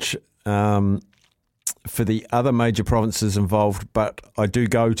very much for the other major provinces involved, but I do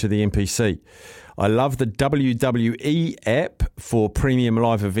go to the NPC. I love the WWE app for premium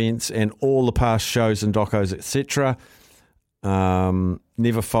live events and all the past shows and docos, etc.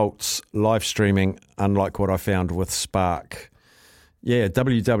 Never faults live streaming, unlike what I found with Spark. Yeah,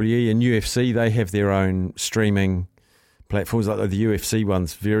 WWE and UFC, they have their own streaming platforms, like the UFC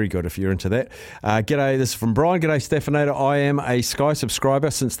one's very good if you're into that. G'day, this is from Brian. G'day, Staffinator. I am a Sky subscriber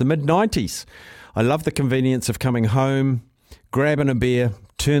since the mid-90s. I love the convenience of coming home, grabbing a beer,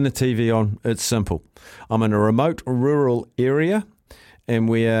 turn the TV on. It's simple. I'm in a remote rural area and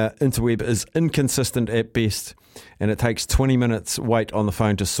where interweb is inconsistent at best, and it takes 20 minutes wait on the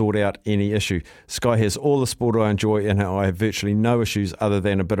phone to sort out any issue. Sky has all the sport I enjoy, and I have virtually no issues other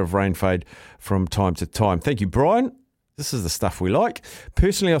than a bit of rain fade from time to time. Thank you, Brian. This is the stuff we like.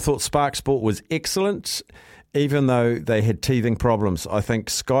 Personally, I thought Spark Sport was excellent, even though they had teething problems. I think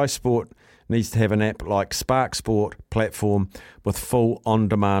Sky Sport needs to have an app like Spark Sport platform with full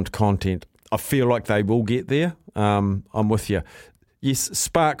on-demand content. I feel like they will get there. I'm with you. Yes,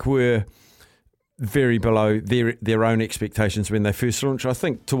 Spark were very below their own expectations when they first launched. I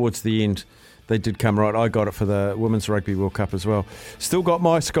think towards the end they did come right. I got it for the Women's Rugby World Cup as well. Still got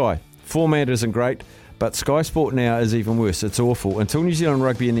my Sky. Format isn't great, but Sky Sport now is even worse. It's awful. Until New Zealand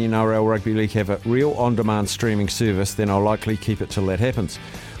Rugby and the NRL Rugby League have a real on-demand streaming service, then I'll likely keep it till that happens.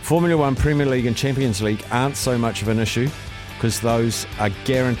 Formula 1, Premier League and Champions League aren't so much of an issue because those are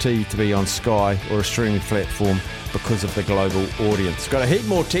guaranteed to be on Sky or a streaming platform because of the global audience. Got a heap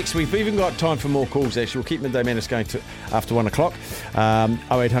more texts. We've even got time for more calls, actually. We'll keep Midday Madness going to after 1 o'clock.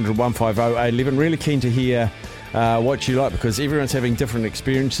 0800 150 811. Really keen to hear what you like, because everyone's having different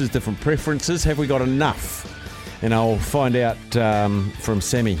experiences, different preferences. Have we got enough? And I'll find out from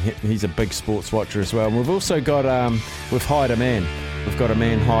Sammy. He's a big sports watcher as well. And we've also got, we've hired a man. We've got a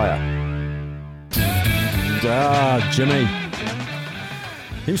man hire. Jimmy.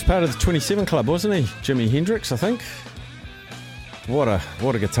 He was part of the 27 Club, wasn't he? Jimi Hendrix, I think. What a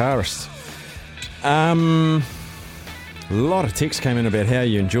guitarist. A lot of texts came in about how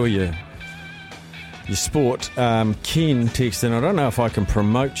you enjoy your sport. Ken texted, and I don't know if I can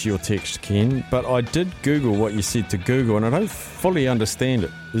promote your text, Ken, but I did Google what you said to Google, and I don't fully understand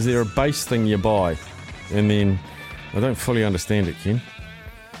it. Is there a base thing you buy? And then I don't fully understand it, Ken.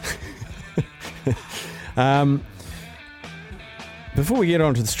 Before we get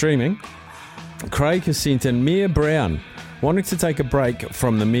on to the streaming, Craig has sent in Mia Brown wanting to take a break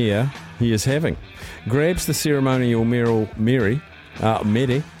from the mare he is having. Grabs the ceremonial Mary,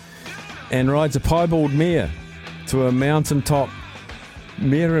 and rides a piebald mare to a mountaintop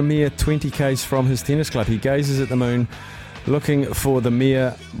mere 20 k's from his tennis club. He gazes at the moon, looking for the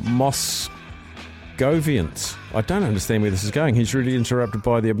mare Moscow Govians. I don't understand where this is going. He's really interrupted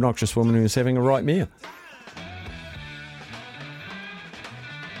by the obnoxious woman who is having a right mare.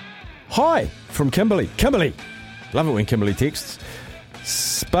 Hi from Kimberley. Kimberley. Love it when Kimberley texts.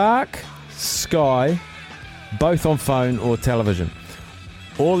 Spark, Sky, both on phone or television.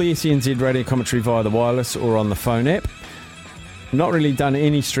 All the SENZ radio commentary via the wireless or on the phone app. Not really done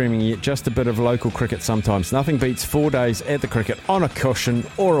any streaming yet, just a bit of local cricket sometimes. Nothing beats 4 days at the cricket on a cushion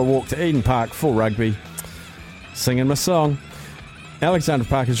or a walk to Eden Park for rugby. Singing my song. Alexander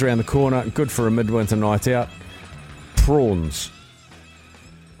Park is around the corner, good for a midwinter night out. Prawns.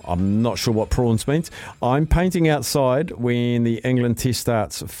 I'm not sure what prawns means. I'm painting outside when the England test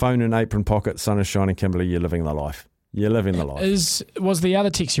starts. Phone in apron pocket, sun is shining. Kimberley, you're living the life. You're living the life. Was the other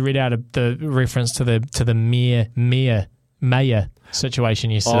text you read out of the reference to the mayor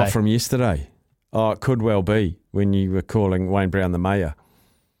situation yesterday? Oh, from yesterday. Oh, it could well be when you were calling Wayne Brown the mayor.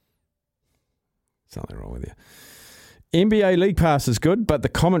 Something wrong with you. NBA League Pass is good, but the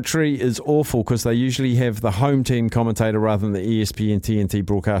commentary is awful because they usually have the home team commentator rather than the ESPN TNT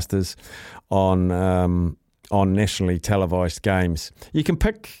broadcasters on nationally televised games. You can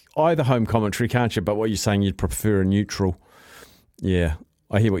pick either home commentary, can't you? But what you're saying, you'd prefer a neutral. Yeah,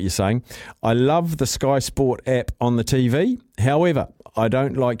 I hear what you're saying. I love the Sky Sport app on the TV. However, I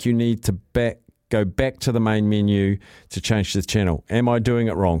don't like you need to go back to the main menu to change the channel. Am I doing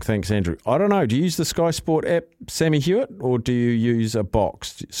it wrong? Thanks, Andrew. I don't know. Do you use the Sky Sport app, Sammy Hewitt, or do you use a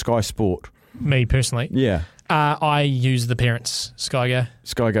box, Sky Sport? Me personally? Yeah. I use the parents' Sky Go.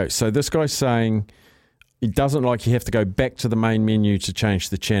 Sky Go. So this guy's saying it doesn't like you have to go back to the main menu to change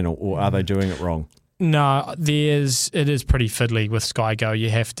the channel, or are they doing it wrong? No, it is pretty fiddly with Sky Go. You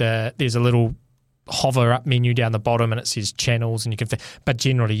have to, there's a little hover up menu down the bottom and it says channels and you can, but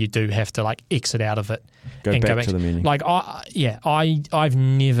generally you do have to like exit out of it and go back to the menu. Like I've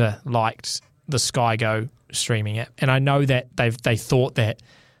never liked the Sky Go streaming app, and I know that they thought that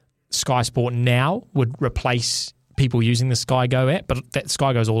Sky Sport Now would replace people using the Sky Go app, but that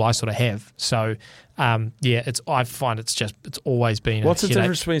Sky Go is all I sort of have. So I find it's always been. What's the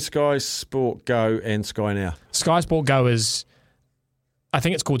difference between Sky Sport Go and Sky Now? Sky Sport Go is, I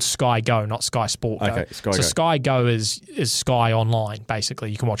think it's called Sky Go, not Sky Sport Go. Okay, Sky Go. Sky Go is Sky Online,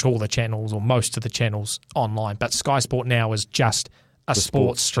 basically. You can watch all the channels or most of the channels online. But Sky Sport Now is just a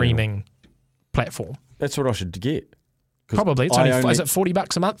sports streaming platform. That's what I should get. Probably. It's is it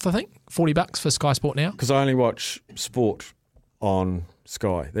 $40 a month, I think? $40 for Sky Sport Now? Because I only watch sport on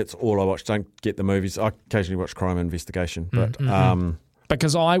Sky. That's all I watch. Don't get the movies. I occasionally watch Crime Investigation. But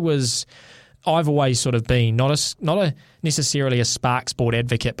because I've always sort of been not necessarily a Spark Sport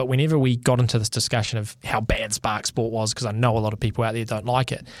advocate, but whenever we got into this discussion of how bad Spark Sport was, because I know a lot of people out there don't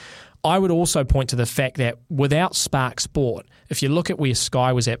like it, I would also point to the fact that without Spark Sport, if you look at where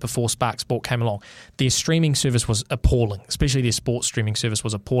Sky was at before Spark Sport came along, their streaming service was appalling, especially their sports streaming service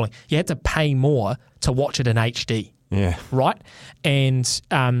was appalling. You had to pay more to watch it in HD. Yeah. Right? And,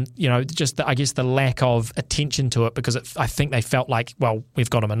 I guess the lack of attention to it, because I think they felt like, well, we've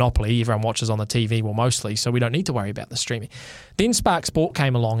got a monopoly. Everyone watches on the TV, well, mostly, so we don't need to worry about the streaming. Then Spark Sport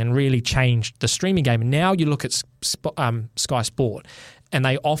came along and really changed the streaming game. And now you look at Sky Sport and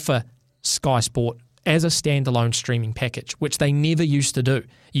they offer Sky Sport as a standalone streaming package, which they never used to do.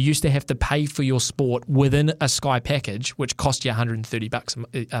 You used to have to pay for your sport within a Sky package, which cost you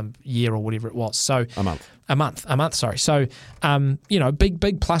 $130 a year or whatever it was. So a month. Sorry. So big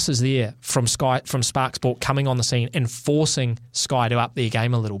pluses there from Spark Sport coming on the scene and forcing Sky to up their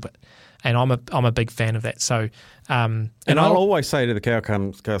game a little bit. And I'm a big fan of that. So and I'll always say to the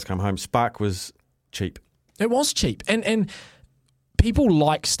cows come home, Spark was cheap. It was cheap, and people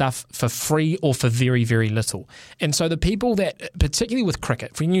like stuff for free or for very, very little. And so the people that, particularly with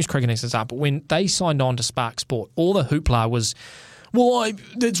cricket, if we can use cricket as an example, when they signed on to Spark Sport, all the hoopla was,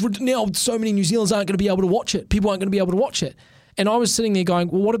 now so many New Zealanders aren't going to be able to watch it. People aren't going to be able to watch it. And I was sitting there going,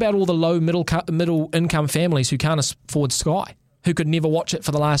 well, what about all the low middle income families who can't afford Sky, who could never watch it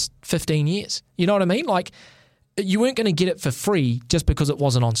for the last 15 years? You know what I mean? Like, you weren't going to get it for free just because it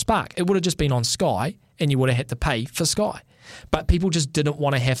wasn't on Spark. It would have just been on Sky and you would have had to pay for Sky. But people just didn't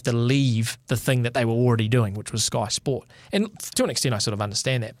want to have to leave the thing that they were already doing, which was Sky Sport. And to an extent, I sort of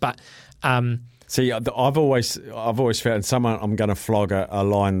understand that. But see, I've always found I'm going to flog a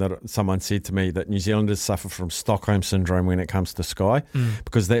line that someone said to me, that New Zealanders suffer from Stockholm syndrome when it comes to Sky,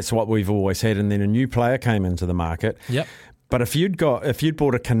 because that's what we've always had. And then a new player came into the market. Yep. But if you'd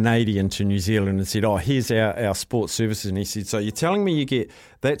brought a Canadian to New Zealand and said, "Oh, here's our sports services," and he said, "So you're telling me you get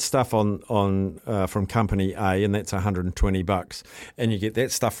that stuff on from Company A, and that's $120, and you get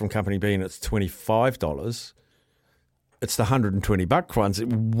that stuff from Company B, and it's $25." it's the $120 ones.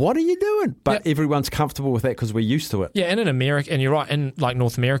 What are you doing? But everyone's comfortable with that because we're used to it. Yeah, and in America, and you're right, in like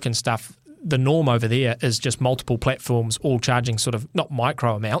North American stuff, the norm over there is just multiple platforms all charging sort of not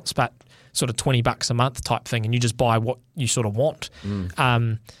micro amounts, but sort of $20 a month type thing, and you just buy what you sort of want.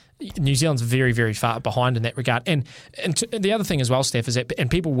 New Zealand's very, very far behind in that regard. And the other thing as well, Steph, is that, and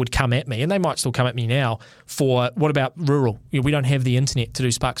people would come at me, and they might still come at me now, for what about rural? We don't have the internet to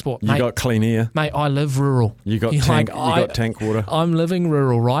do Spark Sport. You got clean air. Mate, I live rural. You got tank water. I'm living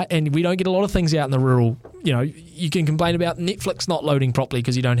rural, right? And we don't get a lot of things out in the rural. You know, you can complain about Netflix not loading properly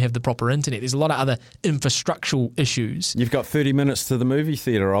because you don't have the proper internet. There's a lot of other infrastructural issues. You've got 30 minutes to the movie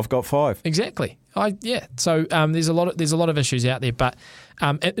theatre. I've got 5. Exactly. So there's a lot of issues out there. But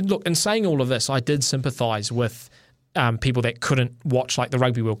look, in saying all of this, I did sympathise with people that couldn't watch like the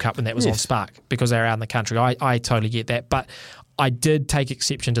Rugby World Cup when that was on Spark because they were out in the country. I totally get that. But I did take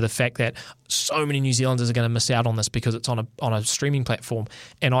exception to the fact that so many New Zealanders are going to miss out on this because it's on a streaming platform.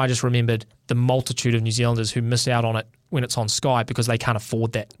 And I just remembered the multitude of New Zealanders who miss out on it when it's on Sky because they can't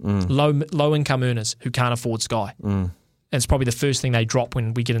afford that. Low income earners who can't afford Sky. And it's probably the first thing they drop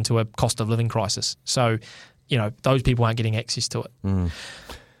when we get into a cost of living crisis. So, you know, those people aren't getting access to it. There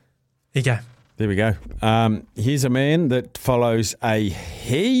you go. There we go. Here's a man that follows a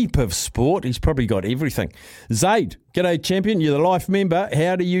heap of sport. He's probably got everything. Zaid, g'day champion. You're the life member.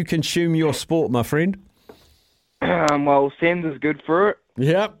 How do you consume your sport, my friend? Well, Sam's is good for it.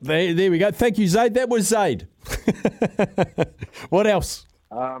 Yep, there we go. Thank you, Zaid. That was Zaid. What else?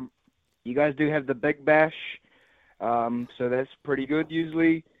 You guys do have the Big Bash, so that's pretty good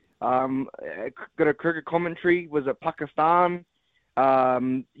usually. Got a cricket commentary. Was it Pakistan?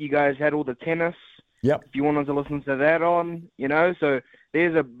 You guys had all the tennis. Yep. If you wanted to listen to that on, you know, so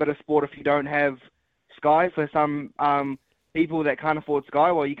there's a bit of sport if you don't have Sky. For some people that can't afford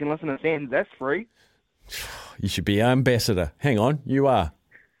Sky, well, you can listen to Sam's. That's free. You should be ambassador. Hang on, you are.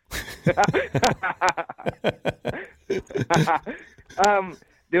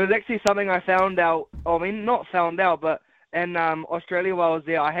 There was actually something I found out. I mean, not found out, but in Australia while I was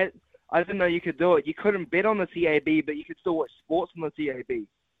there, I didn't know you could do it. You couldn't bet on the TAB, but you could still watch sports on the TAB.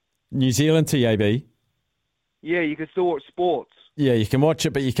 New Zealand TAB? Yeah, you could still watch sports. Yeah, you can watch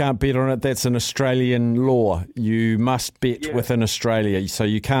it, but you can't bet on it. That's an Australian law. You must bet within Australia, so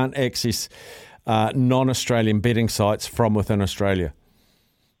you can't access non-Australian betting sites from within Australia.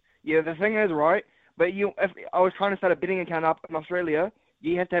 Yeah, the thing is, right, but if I was trying to set a betting account up in Australia,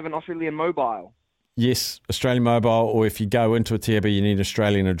 you have to have an Australian mobile. Yes, Australian mobile, or if you go into a TAB, you need an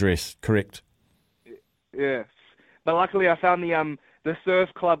Australian address. Correct. Yeah, but luckily I found the surf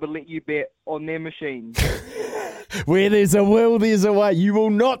club would let you bet on their machines. Where there's a will, there's a way. You will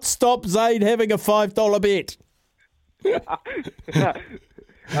not stop Zaid having a $5 bet.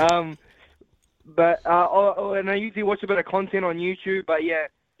 But and I usually watch a bit of content on YouTube. But yeah,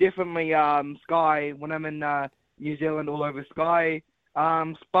 definitely Sky when I'm in New Zealand, all over Sky.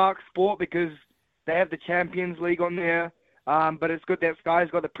 Spark Sport because they have the Champions League on there. But it's good that Sky's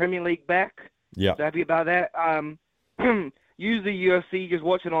got the Premier League back. Yeah, so happy about that. Usually UFC, just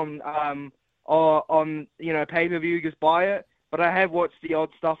watch it on pay-per-view, just buy it. But I have watched the odd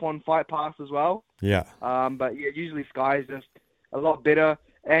stuff on Fight Pass as well. Yeah. But yeah, usually Sky's just a lot better.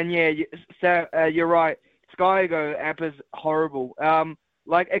 And yeah, you're right. Sky Go app is horrible.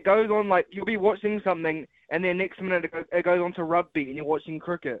 Like it goes on, like you'll be watching something, and then next minute it goes on to rugby, and you're watching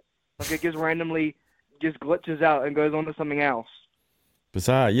cricket. Like it just randomly just glitches out and goes on to something else.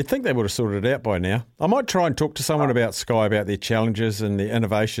 Bizarre. You'd think they would have sorted it out by now. I might try and talk to someone about Sky, about their challenges and their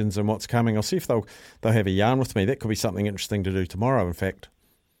innovations and what's coming. I'll see if they'll have a yarn with me. That could be something interesting to do tomorrow, in fact.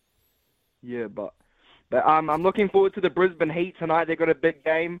 Yeah, but I'm looking forward to the Brisbane Heat tonight. They've got a big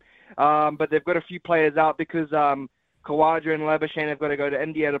game, but they've got a few players out because Khawaja and Labuschagne have got to go to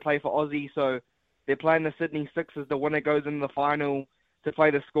India to play for Aussie. So they're playing the Sydney Sixers. The winner goes into the final to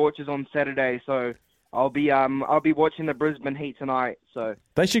play the Scorchers on Saturday. So I'll be watching the Brisbane Heat tonight. So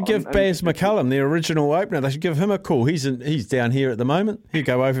they should give Baz McCullum, their original opener. They should give him a call. He's down here at the moment. He'll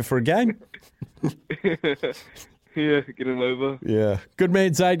go over for a game. Yeah, get him over. Yeah, good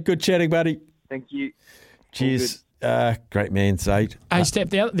man, Zaid. Good chatting, buddy. Thank you. Cheers. Great man, Zaid. Hey, Steph,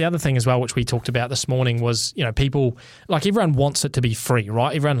 the other thing as well, which we talked about this morning, was, you know, people, like everyone wants it to be free,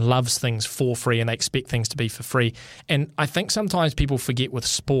 right? Everyone loves things for free and they expect things to be for free. And I think sometimes people forget with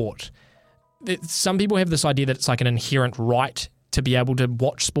sport, some people have this idea that it's like an inherent right to be able to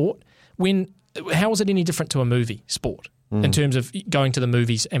watch sport. How is it any different to a movie, sport? In terms of going to the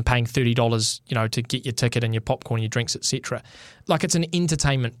movies and paying $30, you know, to get your ticket and your popcorn, your drinks, etc. Like it's an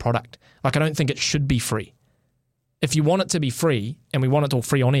entertainment product. Like I don't think it should be free. If you want it to be free and we want it all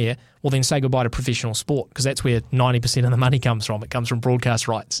free on air, well, then say goodbye to professional sport because that's where 90% of the money comes from. It comes from broadcast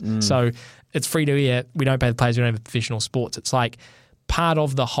rights. So it's free to air. We don't pay the players. We don't have professional sports. It's like part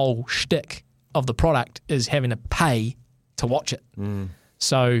of the whole shtick of the product is having to pay to watch it.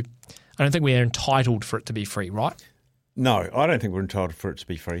 So I don't think we're entitled for it to be free, right? No, I don't think we're entitled for it to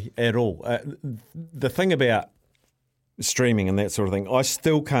be free at all. The thing about streaming and that sort of thing, I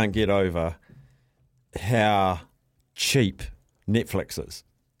still can't get over how cheap Netflix is.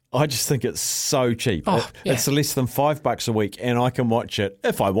 I just think it's so cheap. It's less than $5 a week, and I can watch it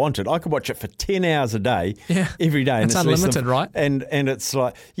if I wanted. I could watch it for 10 hours a day, every day. And it's unlimited, right? And it's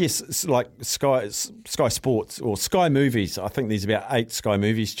like, yes, it's like Sky Sports or Sky Movies. I think there's about 8 Sky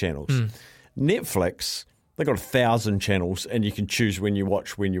Movies channels. Netflix, they've got 1,000 channels, and you can choose when you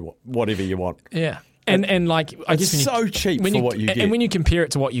watch whatever you want. Yeah. And like, I guess it's so cheap for what you get. And when you compare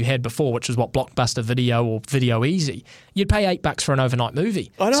it to what you had before, which was what Blockbuster Video or Video Easy, you'd pay $8 for an overnight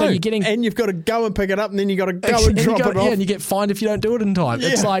movie. I know. So you're getting, and you've got to go and pick it up, and then you've got to go and drop it off. Yeah, and you get fined if you don't do it in time. Yeah.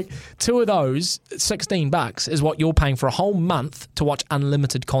 It's like 2 of those, $16 is what you're paying for a whole month to watch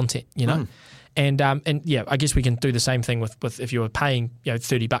unlimited content. You know, and yeah, I guess we can do the same thing with if you were paying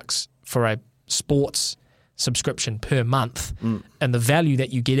 $30 for a sports subscription per month, and the value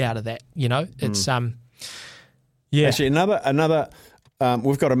that you get out of that. You know, it's yeah. Actually, another.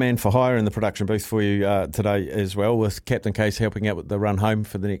 We've got a man for hire in the production booth for you today as well, with Captain Case helping out with the run home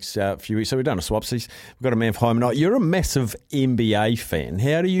for the next few weeks. So we've done a swapsies. We've got a man for hire tonight. You're a massive NBA fan.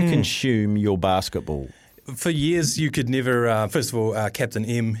 How do you consume your basketball? For years, you could never. First of all, Captain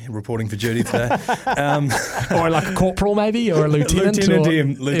M reporting for duty today, or like a corporal maybe, or a lieutenant.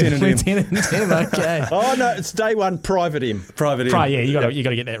 Lieutenant M. Okay. Oh no, it's day one. Private M. Yeah, you got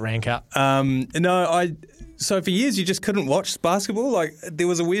to get that rank up. So for years, you just couldn't watch basketball. Like, there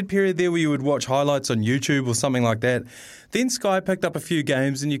was a weird period there where you would watch highlights on YouTube or something like that. Then Sky picked up a few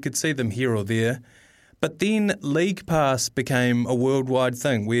games and you could see them here or there. But then League Pass became a worldwide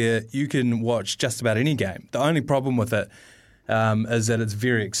thing where you can watch just about any game. The only problem with it is that it's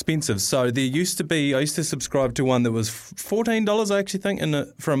very expensive. So I used to subscribe to one that was $14, I actually think,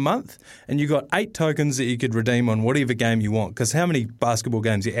 for a month, and you got 8 tokens that you could redeem on whatever game you want. Because how many basketball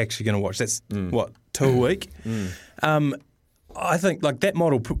games are you actually going to watch? That's, 2 a week? I think like that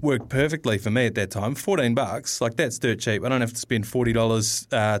model worked perfectly for me at that time. $14, like that's dirt cheap. I don't have to spend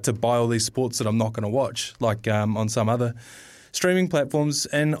 $40 to buy all these sports that I'm not going to watch, like on some other streaming platforms.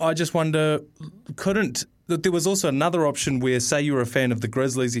 And I just wonder, there was also another option where, say you were a fan of the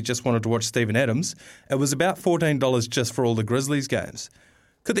Grizzlies, you just wanted to watch Steven Adams. It was about $14 just for all the Grizzlies games.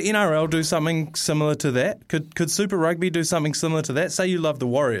 Could the NRL do something similar to that? Could Super Rugby do something similar to that? Say you love the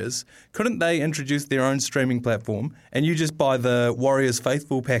Warriors. Couldn't they introduce their own streaming platform and you just buy the Warriors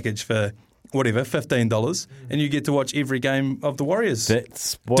Faithful package for whatever, $15, and you get to watch every game of the Warriors?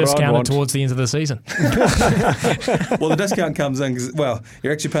 That's what discounted I want. towards the end of the season. Well, the discount comes in because,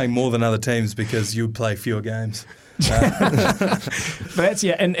 you're actually paying more than other teams because you play fewer games. But that's,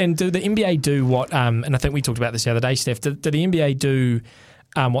 and do the NBA do what, and I think we talked about this the other day, Steph, do the NBA do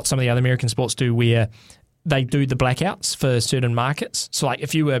what some of the other American sports do, where they do the blackouts for certain markets? So like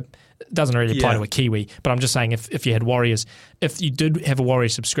if you were, it doesn't really apply to a Kiwi, but I'm just saying if you had Warriors, if you did have a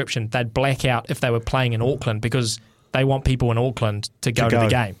Warriors subscription, they'd black out if they were playing in Auckland because they want people in Auckland to go to the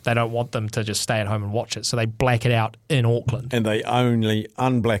game. They don't want them to just stay at home and watch it. So they black it out in Auckland. And they only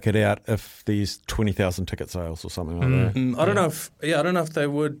unblack it out if there's 20,000 ticket sales or something like that. I don't know if they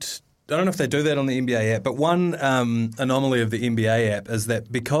would. I don't know if they do that on the NBA app, but one anomaly of the NBA app is that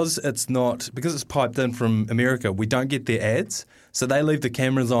because it's piped in from America, we don't get their ads. So they leave the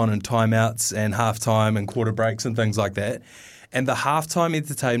cameras on in timeouts and halftime and quarter breaks and things like that. And the halftime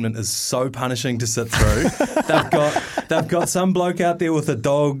entertainment is so punishing to sit through. They've got some bloke out there with a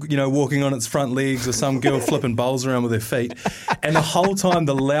dog, walking on its front legs, or some girl flipping bowls around with her feet, and the whole time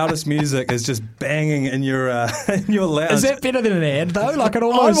the loudest music is just banging in your lounge. Is that better than an ad though? Like I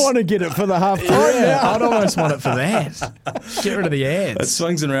want to get it for the halftime. Yeah, I'd almost want it for that. Get rid of the ads. It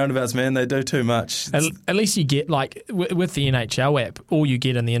swings and roundabouts, man. They do too much. At least you get, like with the NHL app, all you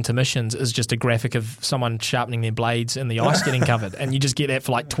get in the intermissions is just a graphic of someone sharpening their blades and the ice getting covered, and you just get that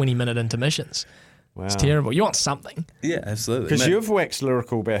for like 20-minute intermissions. Wow. It's terrible. You want something. Yeah, absolutely. Because you've waxed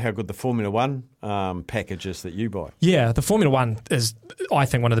lyrical about how good the Formula One package is that you buy. Yeah, the Formula One is, I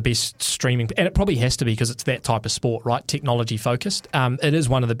think, one of the best streaming, and it probably has to be because it's that type of sport, right? Technology focused. It is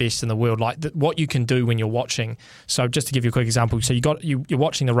one of the best in the world. Like what you can do when you're watching. So just to give you a quick example, so you're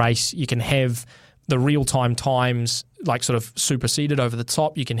watching the race, you can have the real-time times like sort of superseded over the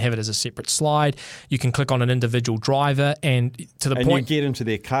top. You can have it as a separate slide. You can click on an individual driver, and to the point you get into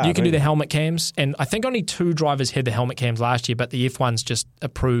their car. You can do the helmet cams, and I think only 2 drivers had the helmet cams last year, but the F1's just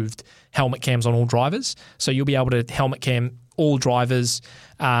approved helmet cams on all drivers. So you'll be able to helmet cam all drivers.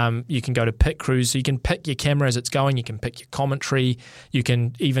 You can go to pit crews, so you can pick your camera as it's going. You can pick your commentary. You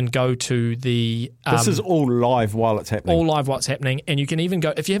can even go to the... this is all live while it's happening. All live while it's happening. And you can even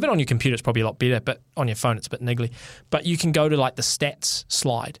go... If you have it on your computer, it's probably a lot better, but on your phone, it's a bit niggly. But you can go to like the stats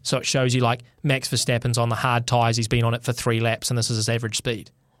slide. So it shows you like Max Verstappen's on the hard tyres. He's been on it for 3 laps, and this is his average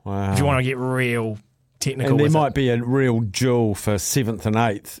speed. Wow. If you want to get real technical and there with might be a real duel for 7th and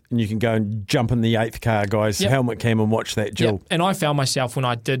 8th, and you can go and jump in the 8th car, guys, helmet cam, and watch that duel. Yep. And I found myself when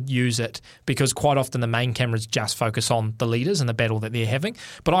I did use it, because quite often the main cameras just focus on the leaders and the battle that they're having,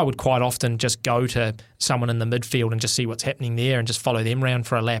 but I would quite often just go to someone in the midfield and just see what's happening there and just follow them around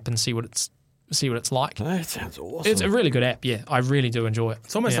for a lap and see what it's like. That sounds awesome. It's a really good app, yeah. I really do enjoy it.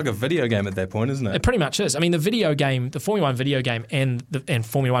 It's almost like a video game at that point, isn't it? It pretty much is. I mean, the video game, the Formula 1 video game and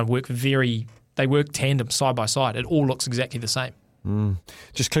Formula 1 they work tandem, side by side. It all looks exactly the same.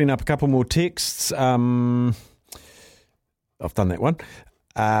 Just clean up a couple more texts. I've done that one.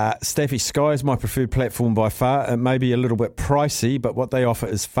 Staffy, Sky is my preferred platform by far. It may be a little bit pricey, but what they offer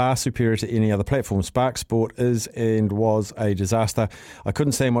is far superior to any other platform. Spark Sport is and was a disaster. I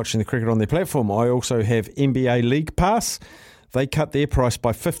couldn't stand watching the cricket on their platform. I also have NBA League Pass. They cut their price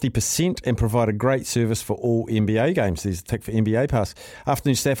by 50% and provide a great service for all NBA games. There's a tick for NBA Pass.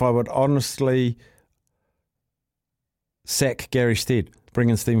 Afternoon staff, I would honestly sack Gary Stead, bring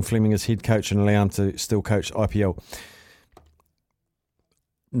in Stephen Fleming as head coach and allow him to still coach IPL.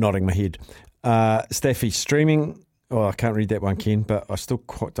 Nodding my head. Staffy, streaming. Oh, I can't read that one, Ken, but I still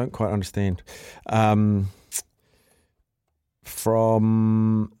don't quite understand.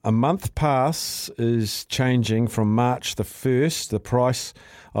 From a month pass is changing from March the 1st. The price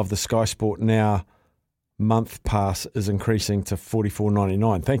of the Sky Sport Now month pass is increasing to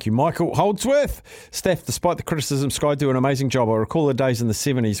 $44.99. Thank you, Michael Holdsworth. Staff, despite the criticism, Sky do an amazing job. I recall the days in the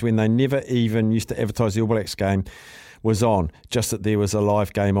 70s when they never even used to advertise the All Blacks game was on, just that there was a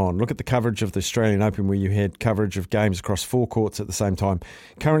live game on. Look at the coverage of the Australian Open where you had coverage of games across 4 courts at the same time.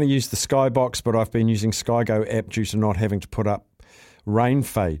 Currently use the Sky Box, but I've been using Sky Go app due to not having to put up rain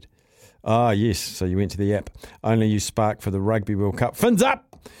fade. Ah, yes, so you went to the app. Only use Spark for the Rugby World Cup. Fins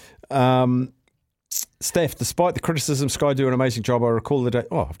up! Staff, despite the criticism, Sky do an amazing job. I recall the day...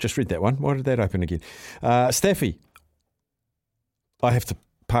 Oh, I've just read that one. Why did that open again? Staffy. I have to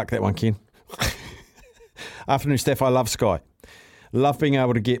park that one, Ken. Afternoon, Staff. I love Sky. Love being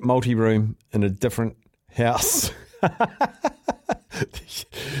able to get multi-room in a different house.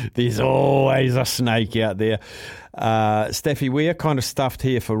 There's always a snake out there. Staffy, we are kind of stuffed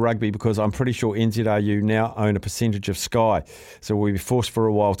here for rugby because I'm pretty sure NZRU now own a percentage of Sky. So we'll be forced for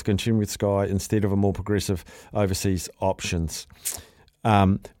a while to continue with Sky instead of a more progressive overseas options.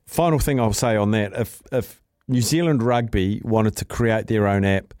 Final thing I'll say on that, if New Zealand Rugby wanted to create their own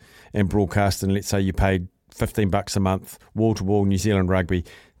app and broadcast, and let's say you paid $15 a month, wall-to-wall New Zealand Rugby,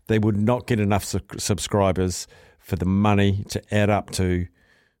 they would not get enough subscribers for the money to add up to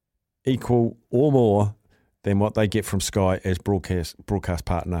equal or more than what they get from Sky as broadcast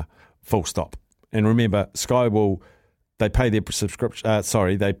partner, full stop. And remember, Sky they pay their subscription,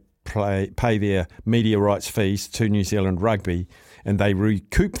 pay their media rights fees to New Zealand Rugby, and they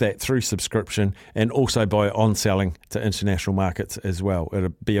recoup that through subscription and also by on-selling to international markets as well.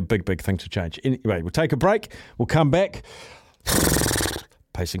 It'll be a big, big thing to change. Anyway, we'll take a break. We'll come back.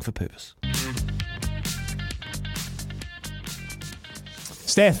 Pacing for purpose.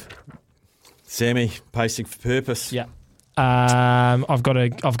 Steph. Sammy, pacing for purpose. Yeah. I've got a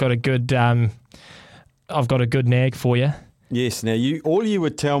good nag for you. Yes. Now, all you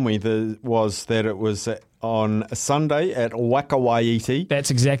would tell me was that it was on a Sunday at Wakawaiti.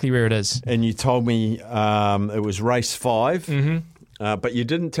 That's exactly where it is. And you told me it was race 5, but you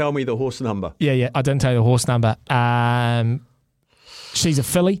didn't tell me the horse number. Yeah, I didn't tell you the horse number. She's a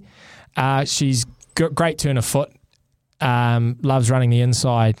filly. She's great turn of foot. Loves running the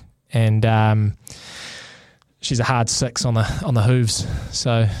inside, and she's a hard 6 on the hooves.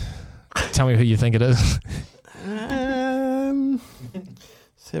 So, tell me who you think it is.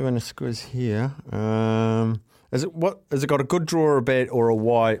 7 squiz here. Is it got a good draw or a bad or a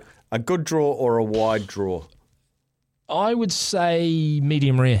wide? A good draw or a wide draw? I would say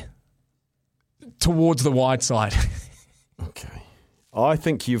medium rare, towards the wide side. Okay, I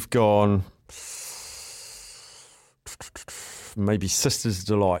think you've gone maybe Sister's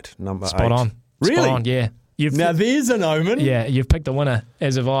Delight number 8. Spot on. Really? Spot on, yeah. Now there's an omen. Yeah, you've picked the winner,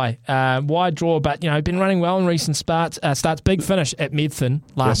 as have I. Wide draw, but been running well in recent starts. Big finish at Medfin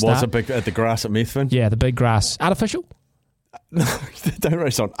last It was start. a big at the grass at Medfin. Yeah, the big grass. Artificial? No, they don't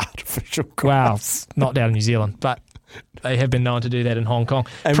race on artificial grass. Wow, not down in New Zealand, but they have been known to do that in Hong Kong.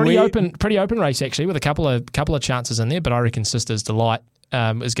 And pretty open race actually, with a couple of chances in there. But I reckon Sister's Delight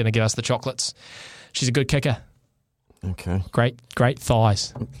is going to give us the chocolates. She's a good kicker. Okay, great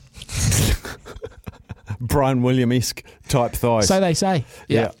thighs. Brian William-esque type thighs. So they say.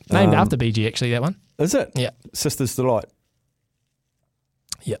 Yeah. Named after BG, actually, that one. Is it? Yeah. Sister's Delight.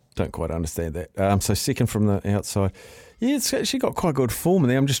 Yeah. Don't quite understand that. So second from the outside. Yeah, it's actually got quite good form in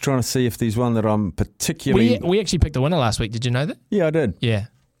there. I'm just trying to see if there's one that I'm particularly... We actually picked a winner last week. Did you know that? Yeah, I did. Yeah.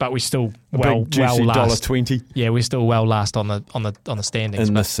 But we still big juicy last. $1.20. Yeah, we're still well last on the standings.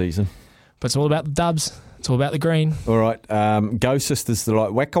 In this season. But it's all about the dubs. It's all about the green. All right. Go Sisters Delight.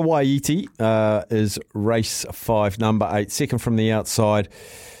 Wakawaiti is race 5, number 8. Second from the outside.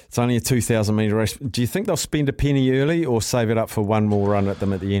 It's only a 2,000 metre race. Do you think they'll spend a penny early or save it up for one more run at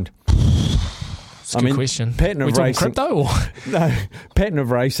them at the end? That's a good question. Pattern of racing, crypto? Or? No. Pattern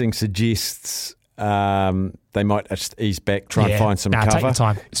of racing suggests they might just ease back, try and find some cover. Take your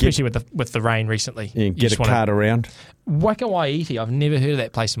time, especially with the rain recently. Yeah, get a card around. Wakawaiti, I've never heard of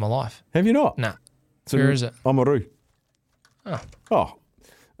that place in my life. Have you not? Nah. Where is it? Oamaru.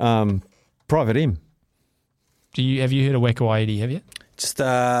 Private M. Have you heard of Wakawaiti, have you? Just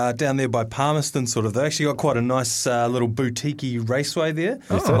down there by Palmerston, sort of. They actually got quite a nice little boutique-y raceway there.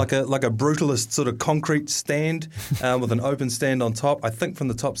 Like a brutalist sort of concrete stand with an open stand on top. I think from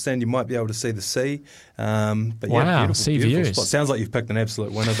the top stand you might be able to see the sea. But wow, beautiful, sea beautiful views. spot. Sounds like you've picked an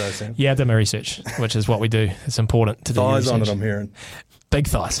absolute winner though, Sam. Yeah, I did my research, which is what we do. It's important to do thighs research. on it, I'm hearing. Big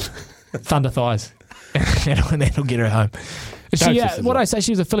thighs. Thunder thighs. That'll get her home. What I say,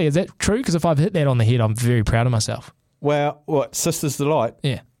 she was a filly. Is that true? Because if I've hit that on the head, I'm very proud of myself. Well, what, Sisters Delight?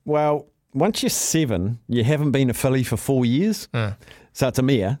 Yeah. Well, once you're 7, you haven't been a filly for 4 years. So it's a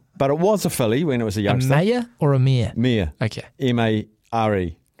mare. But it was a filly when it was a youngster. A mare or a mare? Mare. Okay.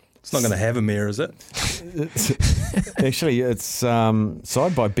 M-A-R-E. It's not going to have a mare, is it? Actually, it's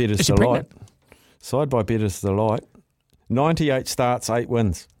side by Better's Delight. Pregnant? Side by Better's Delight. 98 starts, 8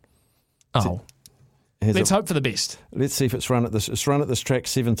 wins. Oh. Let's hope for the best. Let's see if it's run at this. It's run at this track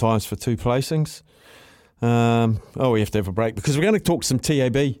 7 times for 2 placings. We have to have a break because we're going to talk some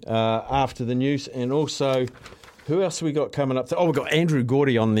TAB after the news, and also who else have we got coming up? We've got Andrew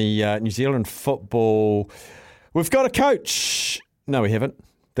Gordy on the New Zealand football. We've got a coach. No, we haven't.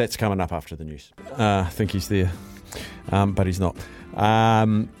 That's coming up after the news. I think he's there, but he's not.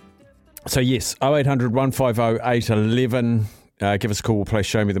 So yes, 0800 150 811. Give us a call. We'll play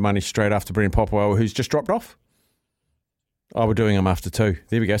Show Me the Money straight after Brendan Popwell, who's just dropped off. Oh, we're doing them after 2.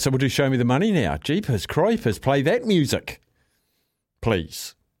 There we go. So we'll do Show Me the Money now. Jeepers creepers. Play that music,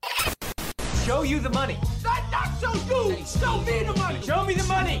 please. Show you the money. That's not so you. Show me the money. Show me the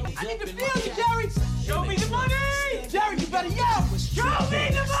money. I need to feel you, Jerry. Show me the money. Jerry, you better yell. Show me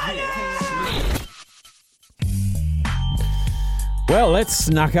the money. Well, that's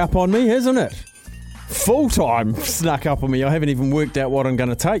snuck up on me, hasn't it? Full-time snuck up on me. I haven't even worked out what I'm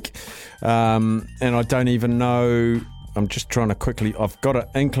going to take. And I don't even know. I'm just trying to quickly. I've got an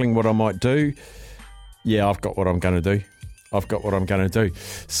inkling what I might do. Yeah, I've got what I'm going to do.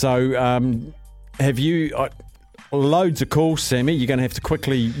 So, have you... loads of calls, Sammy. You're going to have to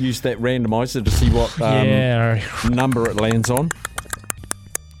quickly use that randomizer to see what number it lands on.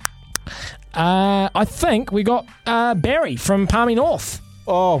 I think we got Barry from Palmy North.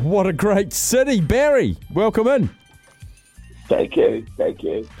 Oh, what a great city. Barry, welcome in. Thank you.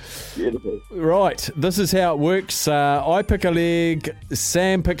 Beautiful. Right, this is how it works. I pick a leg,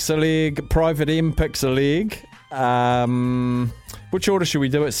 Sam picks a leg, Private M picks a leg. Which order should we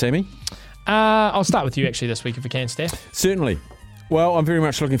do it, Sammy? I'll start with you actually this week if we can, Steph. Certainly. Well, I'm very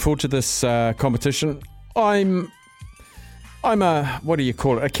much looking forward to this competition. I'm a, what do you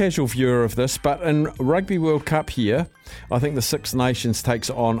call it, a casual viewer of this, but in Rugby World Cup here, I think the Six Nations takes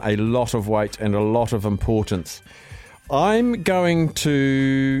on a lot of weight and a lot of importance. I'm going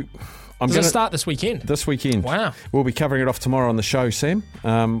to... Does it start this weekend? This weekend. Wow. We'll be covering it off tomorrow on the show, Sam.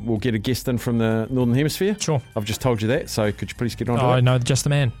 We'll get a guest in from the Northern Hemisphere. Sure. I've just told you that, so could you please get on to that? I know just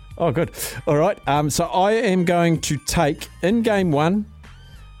the man. Oh, good. All right. So I am going to take, in game 1,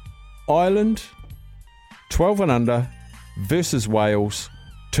 Ireland, 12 and under, versus Wales,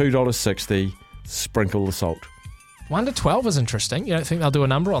 $2.60, sprinkle the salt. 1 to 12 is interesting. You don't think they'll do a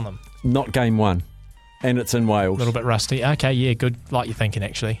number on them? Not game 1. And it's in Wales. A little bit rusty. Okay, yeah, good. Like you're thinking,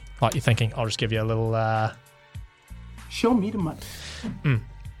 actually. Like you're thinking. I'll just give you a little... Show me the money.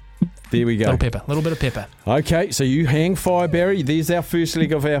 There we go. Little bit of pepper. Okay, so you hang fire, Barry. There's our first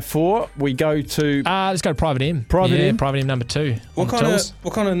leg of our 4. We go to... let's go to Private M. Private M? Private M number 2. What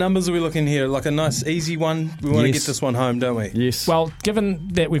kind of numbers are we looking here? Like a nice easy one? We want to get this one home, don't we? Yes. Well, given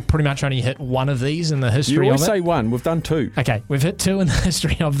that we've pretty much only hit one of these in the history of it. You always say one. We've done 2. Okay, we've hit 2 in the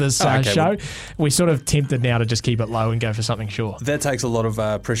history of this show. We're sort of tempted now to just keep it low and go for something sure. That takes a lot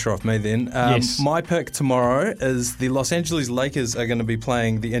of pressure off me then. Yes. My pick tomorrow is the Los Angeles Lakers are going to be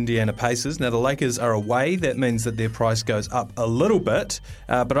playing the Indiana Pacers. Now, the Lakers are away. That means that their price goes up a little bit,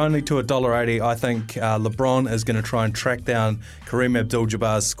 but only to $1.80. I think LeBron is going to try and track down Kareem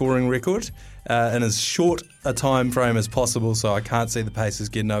Abdul-Jabbar's scoring record in as short a time frame as possible, so I can't see the Pacers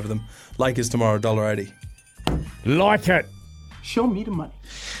getting over them. Lakers tomorrow, $1.80. Like it. Show me the money.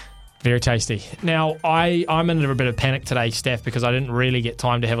 Very tasty. Now, I'm in a bit of panic today, Steph, because I didn't really get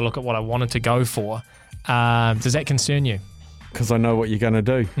time to have a look at what I wanted to go for. Does that concern you? Because I know what you're going to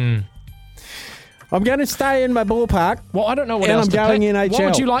do. I'm going to stay in my ballpark. Well, I don't know what else to pick. And I'm going NHL. What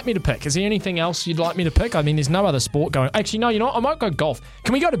would you like me to pick? Is there anything else you'd like me to pick? I mean, there's no other sport going. Actually, no, you know what? I might go golf.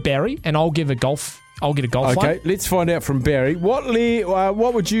 Can we go to Barry and I'll get a golf one? Okay, let's find out from Barry. What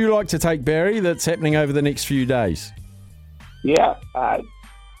would you like to take, Barry, that's happening over the next few days? Yeah,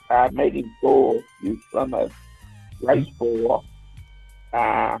 meeting for you from a race 4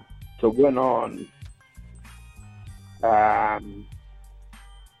 to win on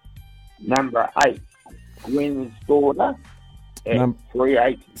number 8, Gwen's daughter at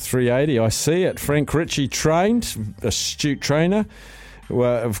 380. 380, I see it. Frank Ritchie trained, astute trainer.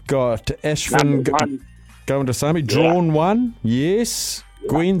 Well, I've got Ashvin going to Sami. Drawn 1, yes. Yeah.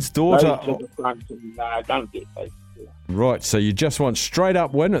 Gwen's daughter. Don't get those. Right, so you just want straight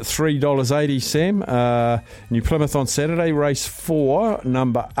up win at $3.80, Sam. New Plymouth on Saturday, race 4,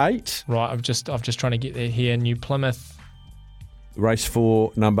 number 8. Right, I'm just trying to get there here. New Plymouth. Race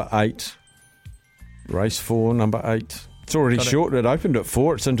 4, number 8. Race 4, number 8. It's already short. It opened at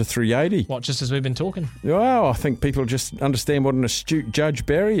 4. It's into 380. What, just as we've been talking? Well, I think people just understand what an astute judge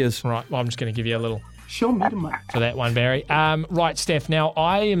Barry is. Right, well, I'm just going to give you a little... Show me the money. For that one, Barry. Right, Steph, now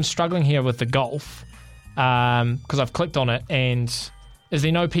I am struggling here with the golf. Because I've clicked on it, and is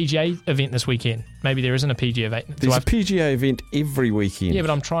there no PGA event this weekend? Maybe there isn't a PGA event. There's a PGA event every weekend. Yeah, but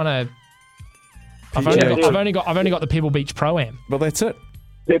I'm trying to. I've only got the Pebble Beach Pro-Am. Well, that's it.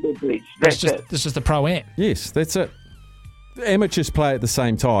 Pebble Beach. That's just the Pro-Am. Yes, that's it. Amateurs play at the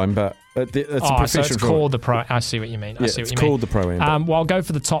same time, but it's a professional. So it's called the Pro. I see what you mean. It's called the Pro-Am. Well, I'll go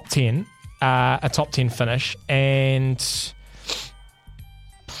for the top 10. A top 10 finish, and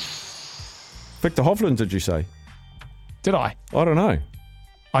Victor Hovland, did you say? Did I? I don't know.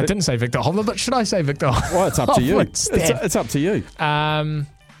 I didn't say Victor Hovland, but should I say Victor Hovland? Well, it's up to you. It's up to you.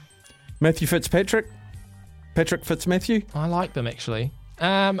 Matthew Fitzpatrick? Patrick Fitzmatthew? I like them, actually.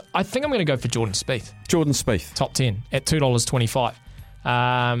 I think I'm going to go for Jordan Spieth. Jordan Spieth. Top 10 at $2.25.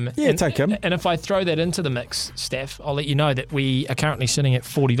 Take him. And if I throw that into the mix, Steph, I'll let you know that we are currently sitting at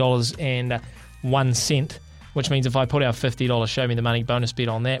 $40.01, which means if I put our $50 Show Me the Money bonus bet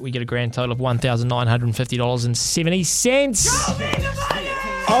on that, we get a grand total of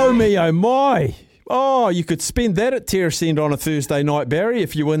 $1,950.70. Oh me, oh my. Oh, you could spend that at Terrace End on a Thursday night, Barry,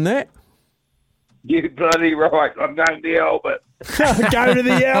 if you win that. You bloody right. I'm going to the Albert. Go to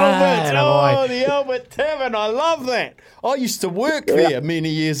the Albert. Oh, the Albert Tavern. I love that. I used to work there many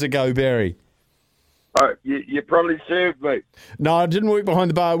years ago, Barry. Oh, you probably served me. No, I didn't work behind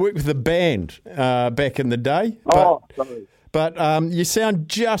the bar. I worked with the band back in the day. Sorry. But you sound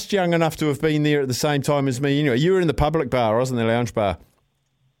just young enough to have been there at the same time as me anyway. You were in the public bar, wasn't the lounge bar?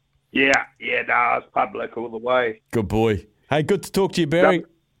 Yeah, no, I was public all the way. Good boy. Hey, good to talk to you, Barry.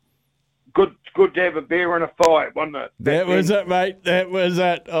 Good to have a beer and a fight, wasn't it? That was it, mate. That was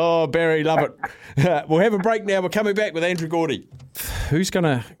it. Oh, Barry, love it. We'll have a break now. We're coming back with Andrew Gordy. Who's going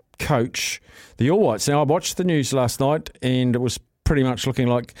to coach the All Whites? Now, I watched the news last night, and it was pretty much looking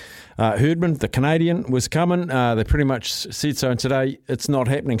like Herdman, the Canadian, was coming. They pretty much said so, and today it's not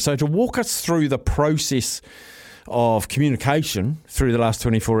happening. So to walk us through the process of communication through the last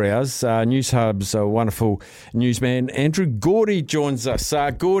 24 hours, News Hub's a wonderful newsman, Andrew Gordy, joins us.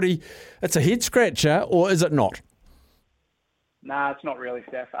 Gordy, it's a head scratcher, or is it not? Nah, it's not really,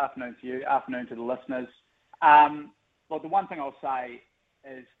 Steph. Afternoon to you, afternoon to the listeners. Well, the one thing I'll say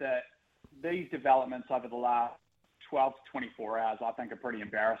is that these developments over the last 12 to 24 hours, I think, are pretty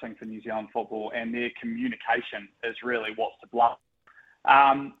embarrassing for New Zealand football, and their communication is really what's to blame.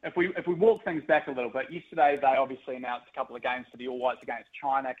 If we walk things back a little bit, yesterday they obviously announced a couple of games for the All Whites against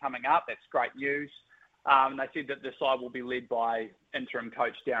China coming up. That's great news. They said that the side will be led by interim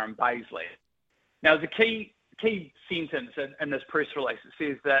coach Darren Baisley. Now, there's a key key sentence in this press release. It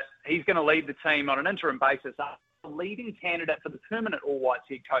says that he's going to lead the team on an interim basis. The leading candidate for the permanent All Whites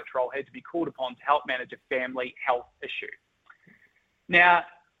head coach role had to be called upon to help manage a family health issue. Now,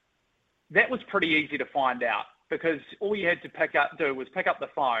 that was pretty easy to find out because all you had to do was pick up the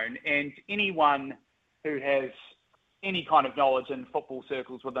phone, and anyone who has any kind of knowledge in football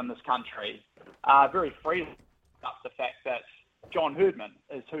circles within this country very freely up the fact that John Herdman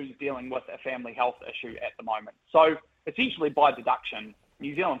is who's dealing with a family health issue at the moment. So essentially, by deduction,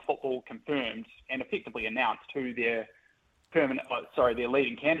 New Zealand football confirmed and effectively announced who their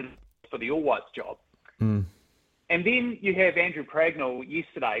leading candidate for the All Whites job. Mm. And then you have Andrew Cragnell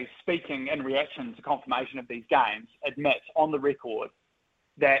yesterday speaking in reaction to confirmation of these games, admits on the record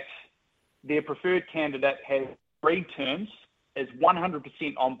that their preferred candidate has agreed terms, is 100%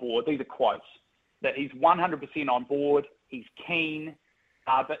 on board. These are quotes, that he's 100% on board, he's keen,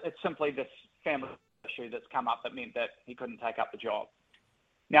 but it's simply this family issue that's come up that meant that he couldn't take up the job.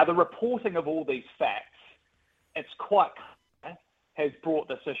 Now, the reporting of all these facts, it's quite clear, has brought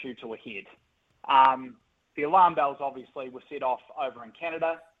this issue to a head. The alarm bells obviously were set off over in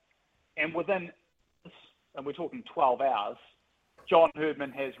Canada, and within, and we're talking 12 hours, John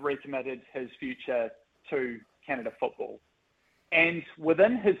Herdman has recommitted his future to Canada football. And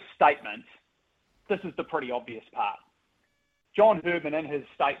within his statement, this is the pretty obvious part. John Herdman in his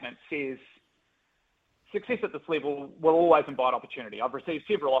statement says, "Success at this level will always invite opportunity. I've received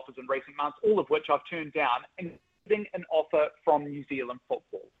several offers in recent months, all of which I've turned down, including an offer from New Zealand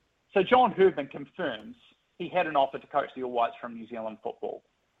football." So John Herdman confirms he had an offer to coach the All Whites from New Zealand football.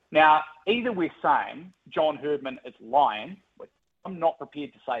 Now, either we're saying John Herdman is lying, which I'm not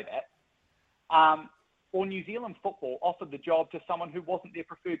prepared to say that, or New Zealand football offered the job to someone who wasn't their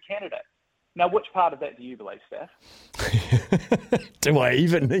preferred candidate. Now, which part of that do you believe, Staff? Do I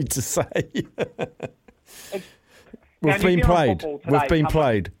even need to say? We've been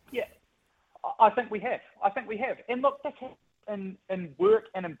played. Yeah, I think we have. And look, that's in work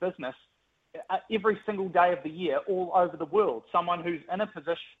and in business every single day of the year all over the world. Someone who's in a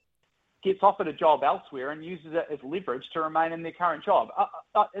position gets offered a job elsewhere and uses it as leverage to remain in their current job.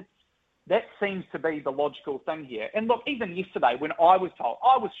 That seems to be the logical thing here. And look, even yesterday when I was told,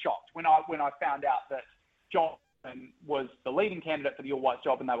 I was shocked when I found out that John was the leading candidate for the All Whites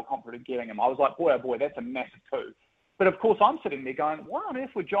job and they were confident getting him. I was like, boy, oh boy, that's a massive coup. But of course, I'm sitting there going, why on earth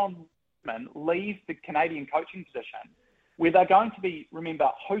would John leave the Canadian coaching position where they're going to be, remember,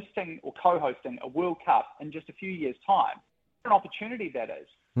 hosting or co-hosting a World Cup in just a few years' time? What an opportunity that is.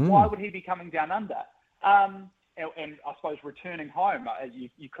 Why would he be coming down under? And I suppose returning home,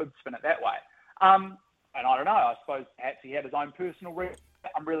 you could spin it that way. And I don't know, I suppose perhaps he had his own personal reason.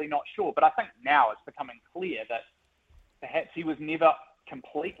 I'm really not sure. But I think now it's becoming clear that perhaps he was never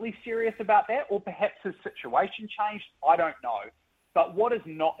completely serious about that, or perhaps his situation changed. I don't know. But what is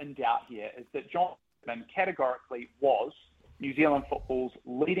not in doubt here is that John Herdman categorically was New Zealand football's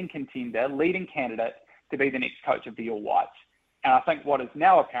leading contender, leading candidate to be the next coach of the All Whites. And I think what is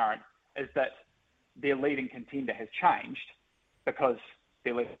now apparent is that their leading contender has changed because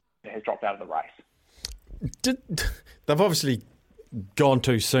their leader has dropped out of the race. They've obviously gone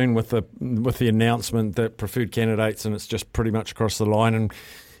too soon with the announcement that preferred candidates, and it's just pretty much across the line, and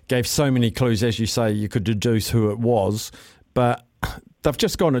gave so many clues, as you say, you could deduce who it was. But they've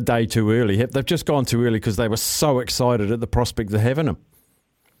just gone a day too early. They've just gone too early because they were so excited at the prospect of having him.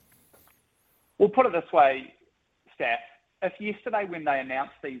 We'll put it this way, Staff. If yesterday when they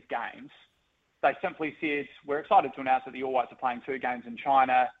announced these games, they simply said, we're excited to announce that the All Whites are playing 2 games in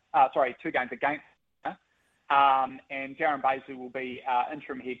China, 2 games against China, and Darren Baisley will be our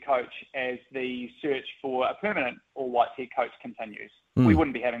interim head coach as the search for a permanent All Whites head coach continues. We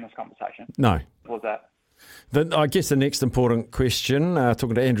wouldn't be having this conversation. No. Was that? I guess the next important question,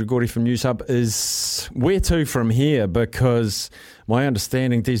 talking to Andrew Gordy from News Hub, is where to from here? Because my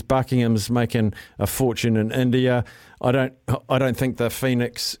understanding, Des Buckingham's making a fortune in India. I don't think the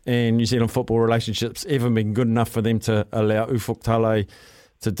Phoenix and New Zealand football relationship's ever been good enough for them to allow Ufuk Talay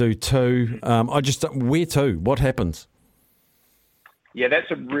to do too. Where to? What happens? Yeah,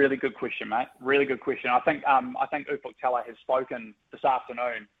 that's a really good question, mate. Really good question. I think Ufuk Talay has spoken this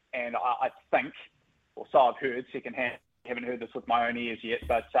afternoon, and I think, or so I've heard secondhand, I haven't heard this with my own ears yet,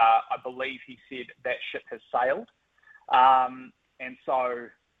 but I believe he said that ship has sailed. And so,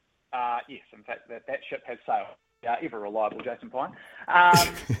 yes, in fact, that ship has sailed. Ever reliable, Jason Pine.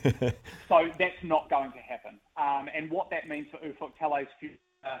 So that's not going to happen. And what that means for Ufuk Talay's future,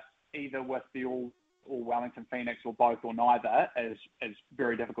 either with the All Wellington Phoenix or both or neither, is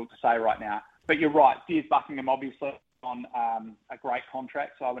very difficult to say right now. But you're right, Des Buckingham obviously on a great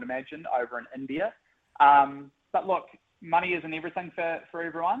contract, so I would imagine, over in India. But look, money isn't everything for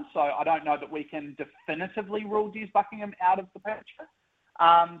everyone, so I don't know that we can definitively rule Des Buckingham out of the picture.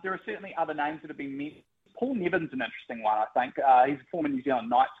 There are certainly other names that have been mentioned. Paul Nevins an interesting one, I think. He's a former New Zealand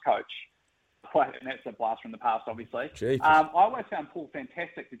Knights coach. And that's a blast from the past, obviously. I always found Paul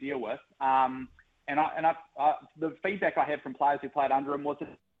fantastic to deal with. And the feedback I had from players who played under him was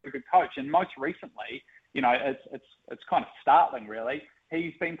a good coach. And most recently, it's kind of startling, really.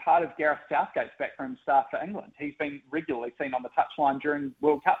 He's been part of Gareth Southgate's backroom staff for England. He's been regularly seen on the touchline during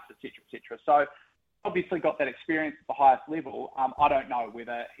World Cups, etc., etc. So obviously got that experience at the highest level. I don't know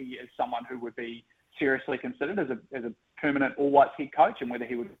whether he is someone who would be seriously considered as a permanent All Whites head coach and whether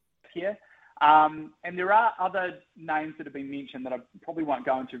he would be here. And there are other names that have been mentioned that I probably won't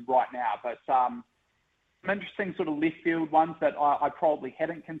go into right now, but some interesting sort of left field ones that I probably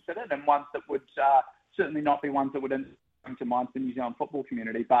hadn't considered, and ones that would certainly not be ones that would come to mind for the New Zealand football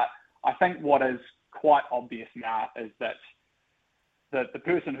community. But I think what is quite obvious now is that the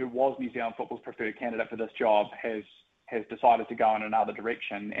person who was New Zealand football's preferred candidate for this job has decided to go in another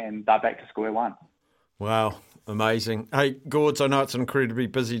direction, and they're back to square one. Wow, amazing. Hey, Gords, I know it's an incredibly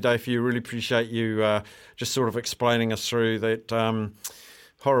busy day for you. Really appreciate you just sort of explaining us through that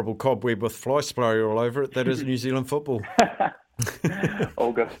horrible cobweb with fly spray all over it that is New Zealand football.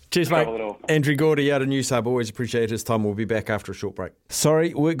 All good. Cheers, mate. Andrew Gordy out of News Hub. Always appreciate his time. We'll be back after a short break.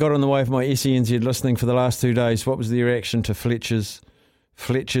 Sorry, we got in the way of my SENZ listening for the last 2 days. What was the reaction to Fletcher's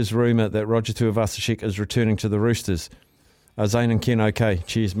rumour that Roger Tuivasa-Sheck is returning to the Roosters? Zane and Ken, okay.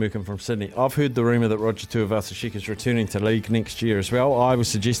 Cheers, Mookin from Sydney. I've heard the rumour that Roger Tuivasa-Sheck is returning to league next year as well. I was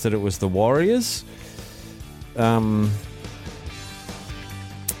suggested it was the Warriors.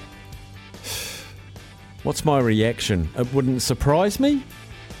 What's my reaction? It wouldn't surprise me,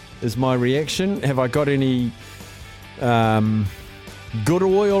 is my reaction. Have I got any good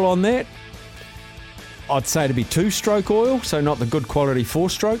oil on that? I'd say to be 2-stroke oil, so not the good quality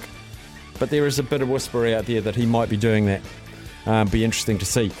 4-stroke. But there is a bit of whisper out there that he might be doing that. Be interesting to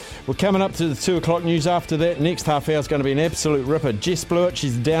see. We're coming up to the 2 o'clock news after that. Next half hour is going to be an absolute ripper. Jess Blewett,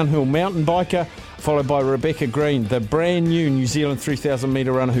 she's a downhill mountain biker, followed by Rebecca Green, the brand new New Zealand 3,000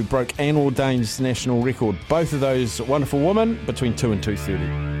 metre runner who broke Anne Ordain's national record. Both of those wonderful women between 2 and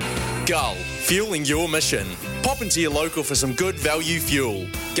 2:30. Gull, fueling your mission. Pop into your local for some good value fuel.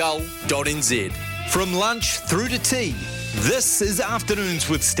 Gull.nz. From lunch through to tea, this is Afternoons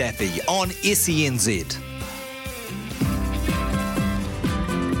with Staffy on SENZ.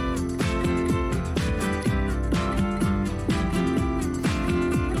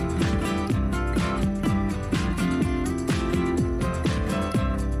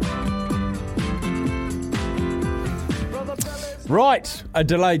 Right, a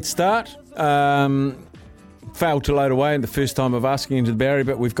delayed start. Failed to load away in the first time of asking into the Barry,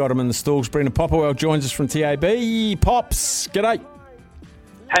 but we've got him in the stalls. Brendan Popperwell joins us from TAB. Pops, g'day.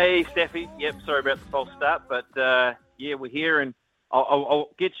 Hey, Staffy. Yep, sorry about the false start, but yeah, we're here, and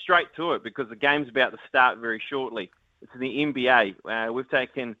I'll get straight to it because the game's about to start very shortly. It's in the NBA. We've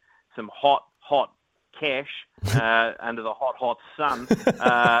taken some hot cash under the hot sun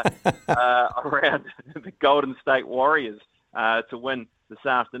around the Golden State Warriors to win this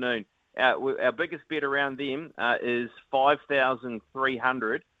afternoon. Our biggest bet around them is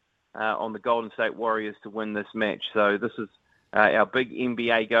 5,300 on the Golden State Warriors to win this match. So this is our big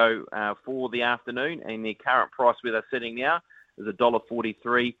NBA go for the afternoon, and their current price where they're sitting now is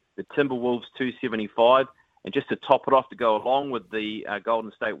 $1.43. The Timberwolves $2.75, and just to top it off to go along with the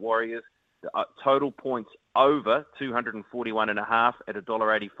Golden State Warriors, the total points over 241.5 at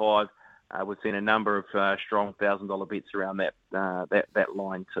 $1.85. We've seen a number of strong $1,000 bets around that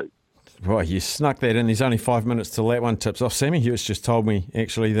line too. Right, you snuck that in. There's only 5 minutes till that one tips off. Sammy Hewitts just told me,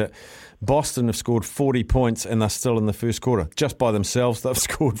 actually, that Boston have scored 40 points and they're still in the first quarter. Just by themselves, they've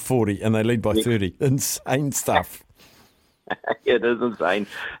scored 40 and they lead by 30. Insane stuff. It is insane.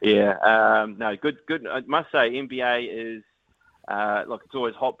 Yeah. No, good. I must say, NBA is, look, it's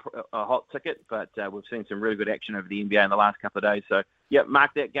always a hot ticket, but we've seen some really good action over the NBA in the last couple of days. So, yeah,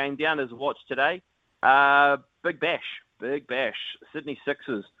 mark that game down as a watch today. Big bash. Sydney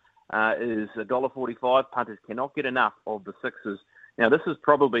Sixers is $1.45. Punters cannot get enough of the Sixers. Now, this is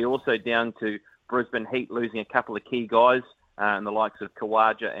probably also down to Brisbane Heat losing a couple of key guys and the likes of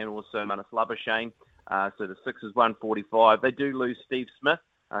Kawaja and also Manus Labuschagne. So the Sixers $1.45. They do lose Steve Smith,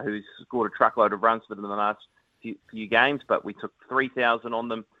 who's scored a truckload of runs for them in the last few games, but we took 3,000 on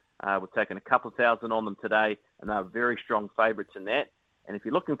them. We've taken a couple of thousand on them today, and they're very strong favourites in that. And if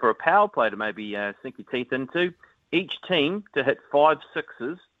you're looking for a power play to maybe sink your teeth into, each team to hit 5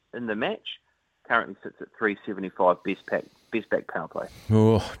 sixes in the match currently sits at $3.75 best pack best back power play.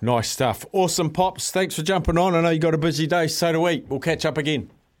 Oh, nice stuff. Awesome, Pops. Thanks for jumping on. I know you got a busy day, so do we. We'll catch up again.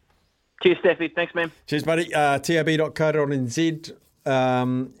 Cheers, Staffy. Thanks, man. Cheers, buddy. tab.co.nz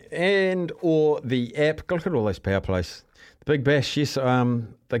and or the app. Look at all those power plays. The Big Bash, yes,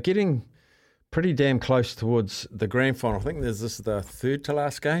 they're getting pretty damn close towards the grand final. I think this is the third to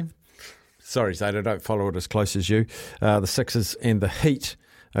last game. Sorry, Zayda, I don't follow it as close as you. The Sixers and the Heat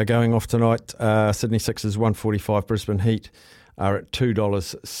are going off tonight. Sydney Sixers $1.45, Brisbane Heat are at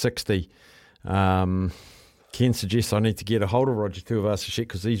 $2.60. Ken suggests I need to get a hold of Roger Tuivasa-Sheck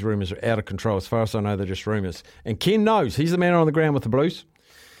because these rumours are out of control. As far as I know, they're just rumours. And Ken knows. He's the man on the ground with the Blues.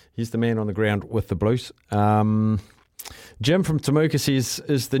 He's the man on the ground with the Blues. Jim from Temuka says,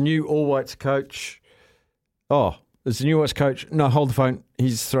 is the new All Whites coach... Oh, is the new Whites coach... No, hold the phone.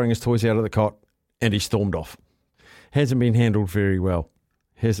 He's throwing his toys out of the cot and he stormed off. Hasn't been handled very well.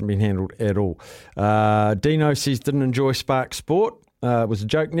 Hasn't been handled at all. Dino says, didn't enjoy Spark Sport. It was a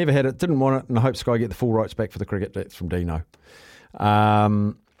joke. Never had it. Didn't want it. And I hope Sky get the full rights back for the cricket. That's from Dino.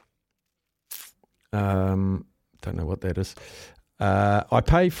 Don't know what that is. I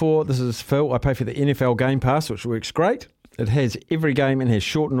pay for, this is Phil, I pay for the NFL Game Pass, which works great. It has every game and has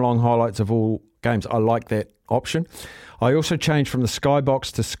short and long highlights of all games. I like that option. I also changed from the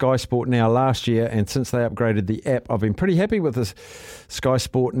Skybox to Sky Sport Now last year, and since they upgraded the app, I've been pretty happy with this Sky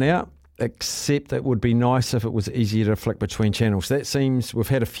Sport Now, except it would be nice if it was easier to flick between channels. That seems, we've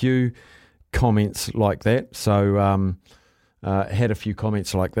had a few comments like that. So,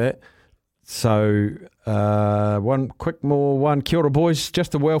 So, one. Kia ora, boys.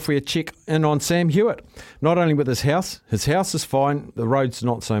 Just a welfare check in on Sam Hewitt. Not only with his house is fine, the road's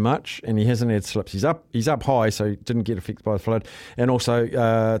not so much, and he hasn't had slips. He's up high, so he didn't get affected by the flood. And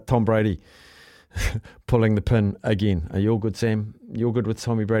also Tom Brady pulling the pin again. Are you all good, Sam? You all good with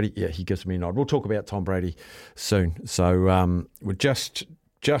Tommy Brady? Yeah, he gives me a nod. We'll talk about Tom Brady soon. So we're just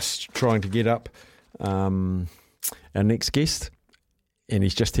trying to get up our next guest. And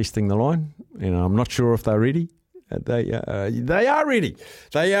he's just testing the line. And I'm not sure if they're ready. They are ready.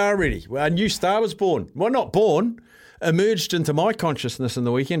 They are ready. Well, a new star was born. Well, not born. Emerged into my consciousness in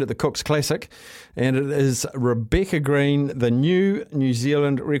the weekend at the Cooks Classic. And it is Rebecca Green, the new New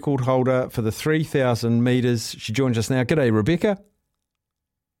Zealand record holder for the 3,000 metres. She joins us now. G'day, Rebecca.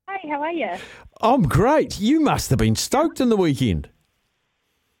 Hey, how are you? I'm great. You must have been stoked in the weekend.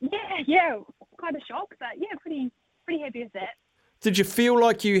 Yeah. Quite a shock, but yeah, pretty happy with that. Did you feel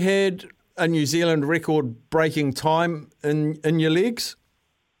like you had a New Zealand record-breaking time in your legs?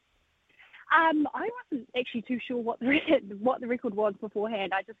 I wasn't actually too sure what the record was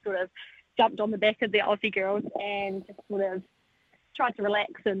beforehand. I just sort of jumped on the back of the Aussie girls and just sort of tried to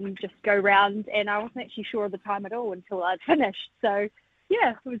relax and just go round. And I wasn't actually sure of the time at all until I'd finished. So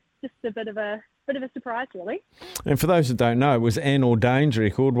yeah, it was just a bit of a surprise, really. And for those that don't know, it was Anne Ordain's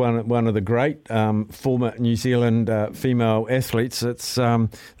record, one of the great former New Zealand female athletes. That's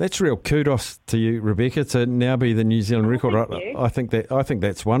real kudos to you, Rebecca, to now be the New Zealand record. I think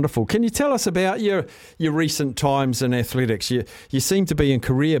that's wonderful. Can you tell us about your recent times in athletics? You seem to be in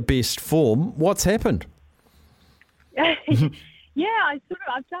career best form. What's happened? Yeah,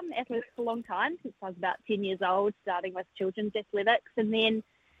 I've done athletics for a long time, since I was about 10 years old, starting with children's athletics, and then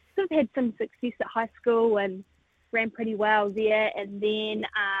sort of had some success at high school and ran pretty well there, and then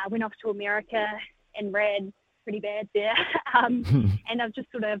went off to America and ran pretty bad there. And I've just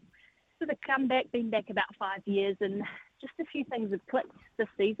sort of come back, been back about 5 years, and just a few things have clicked this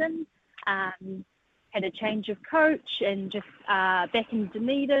season. Had a change of coach and just back in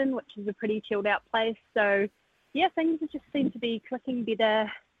Dunedin, which is a pretty chilled out place. So yeah, things just seem to be clicking better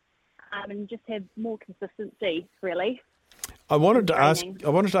and just have more consistency, really. I wanted to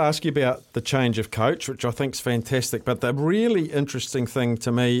ask you about the change of coach, which I think is fantastic. But the really interesting thing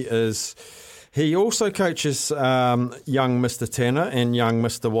to me is he also coaches young Mr. Tanner and young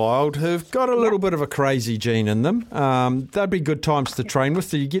Mr. Wild, who've got a little bit of a crazy gene in them. They'd be good times to train with.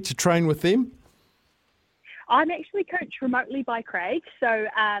 Do you get to train with them? I'm actually coached remotely by Craig, so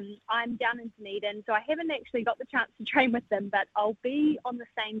I'm down in Dunedin, so I haven't actually got the chance to train with them, but I'll be on the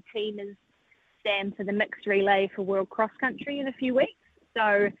same team as Sam for the mixed relay for World Cross Country in a few weeks.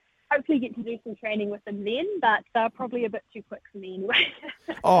 So hopefully get to do some training with them then, but they're probably a bit too quick for me anyway.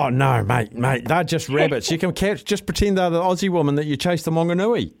 Oh, no, mate, they're just rabbits. You can catch, just pretend they're the Aussie woman that you chased to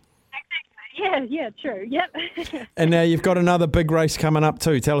Wanganui. Exactly. Yeah, true. Yep. And now you've got another big race coming up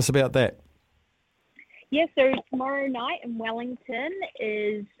too. Tell us about that. Yeah, so tomorrow night in Wellington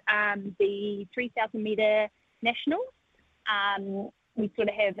is the 3,000 metre nationals. We sort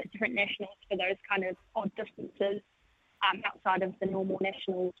of have different nationals for those kind of odd distances outside of the normal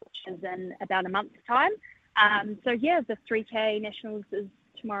nationals, which is in about a month's time. The 3K Nationals is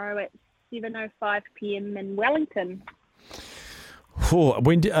tomorrow at 7:05 p.m. in Wellington.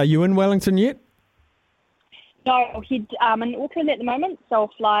 Are you in Wellington yet? No, I'll head in Auckland at the moment, so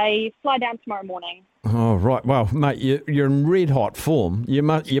I'll fly down tomorrow morning. Oh, right. Well, mate, you're in red hot form. You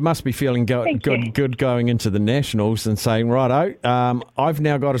must be feeling good going into the Nationals and saying, righto, I've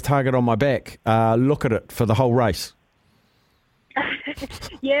now got a target on my back. Look at it for the whole race.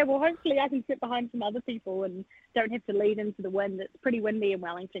 Yeah, well, hopefully I can sit behind some other people and don't have to lead into the wind. It's pretty windy in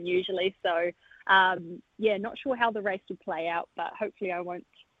Wellington usually, so not sure how the race will play out, but hopefully I won't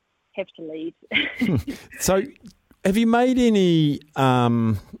have to lead. So, have you made any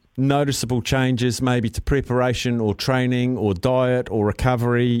noticeable changes maybe to preparation or training or diet or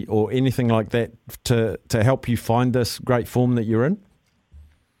recovery or anything like that to help you find this great form that you're in?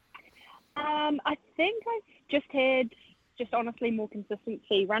 I think I've just had honestly more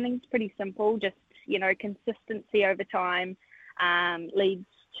consistency. Running's pretty simple, just, consistency over time leads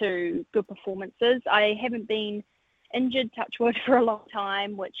to good performances. I haven't been injured, touch wood, for a long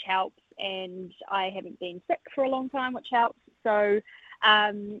time, which helps, and I haven't been sick for a long time, which helps. So,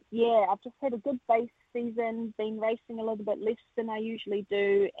 I've just had a good base season, been racing a little bit less than I usually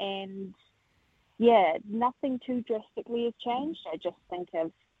do, and nothing too drastically has changed. I just think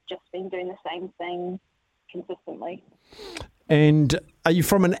I've just been doing the same thing consistently. And are you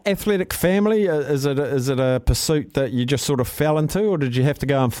from an athletic family? Is it a pursuit that you just sort of fell into, or did you have to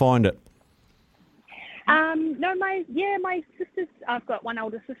go and find it? No, my sisters, I've got one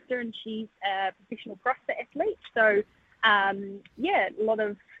older sister and she's a professional CrossFit athlete. So, a lot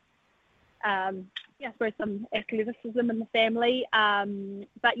of, I suppose some athleticism in the family.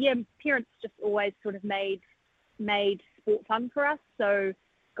 But parents just always sort of made sport fun for us. So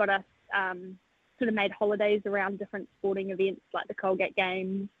got us sort of made holidays around different sporting events like the Colgate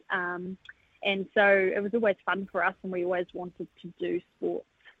Games. And so it was always fun for us and we always wanted to do sport.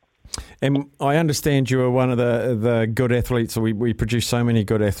 And I understand you were one of the good athletes. We produce so many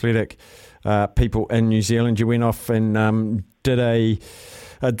good athletic people in New Zealand. You went off and did a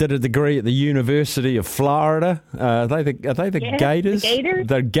degree at the University of Florida. Are they the Gators? The Gators.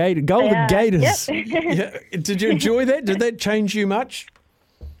 The Golden Gators. Yep. Did you enjoy that? Did that change you much?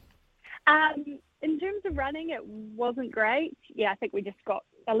 In terms of running, it wasn't great. I think we just got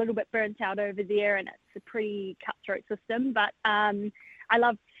a little bit burnt out over there, and it's a pretty cutthroat system. But I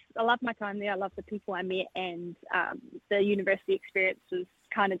loved my time there. I loved the people I met, and the university experience was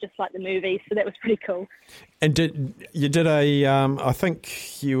kind of just like the movies, so that was pretty cool. And I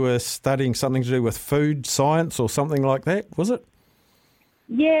think you were studying something to do with food science or something like that, was it?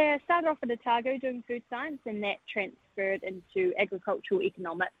 Yeah, I started off at Otago doing food science, and that transferred into agricultural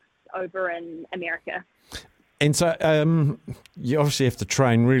economics over in America. And so you obviously have to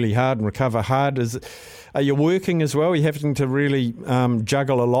train really hard and recover hard. Are you working as well? Are you having to really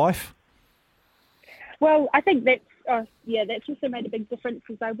juggle a life? Well, I think that's also made a big difference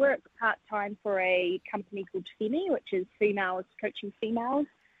because I work part-time for a company called FEMI, which is females coaching females.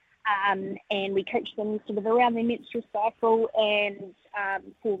 And we coach them sort of around their menstrual cycle and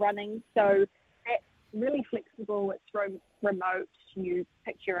for running. So that's really flexible. It's remote. You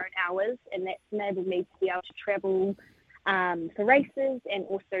pick your own hours, and that's enabled me to be able to travel for races and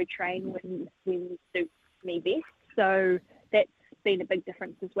also train when suits me best. So that's been a big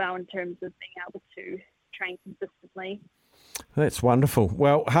difference as well in terms of being able to train consistently. That's wonderful.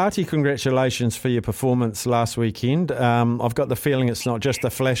 Well, hearty congratulations for your performance last weekend. I've got the feeling it's not just a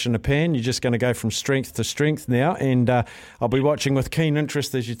flash in the pan. You're just going to go from strength to strength now, and I'll be watching with keen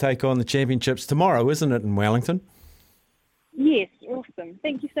interest as you take on the championships tomorrow, isn't it, in Wellington? Yes, awesome.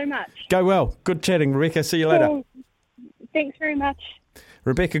 Thank you so much. Go well. Good chatting, Rebecca. See you later. Cool. Thanks very much.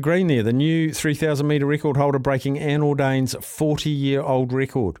 Rebecca Green there, the new 3,000 metre record holder, breaking Anne Ordain's 40-year-old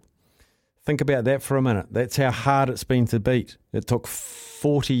record. Think about that for a minute. That's how hard it's been to beat. It took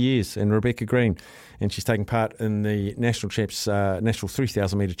 40 years, and Rebecca Green, and she's taking part in the national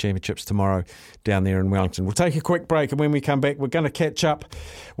 3,000 metre championships tomorrow down there in Wellington. We'll take a quick break, and when we come back, we're going to catch up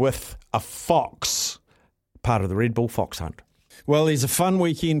with a fox, part of the Red Bull Fox Hunt. Well, there's a fun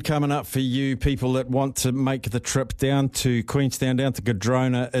weekend coming up for you people that want to make the trip down to Queenstown, down to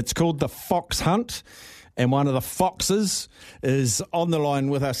Gadrona. It's called the Fox Hunt, and one of the foxes is on the line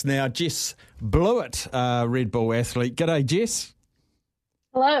with us now, Jess Blewett, Red Bull athlete. G'day, Jess.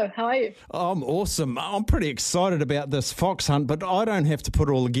 Hello, how are you? I'm awesome. I'm pretty excited about this fox hunt, but I don't have to put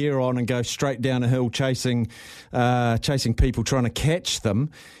all the gear on and go straight down a hill chasing people trying to catch them.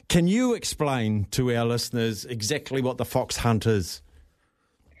 Can you explain to our listeners exactly what the fox hunt is?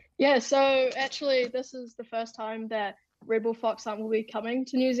 Yeah, so actually this is the first time that Red Bull Fox Hunt will be coming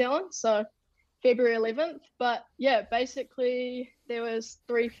to New Zealand. So February 11th. But yeah, basically there was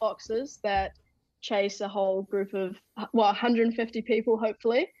 3 foxes that chase a whole group of 150 people,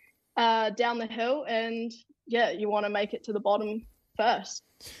 hopefully, down the hill. And yeah, you want to make it to the bottom first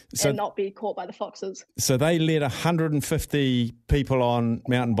and not be caught by the foxes. So they let 150 people on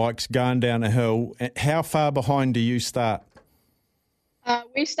mountain bikes going down a hill. How far behind do you start?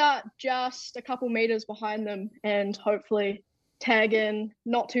 We start just a couple meters behind them and hopefully tag in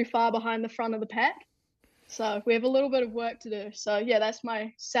not too far behind the front of the pack. So we have a little bit of work to do. So yeah, that's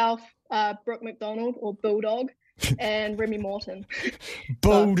myself, Brooke McDonald or Bulldog, and Remy Morton.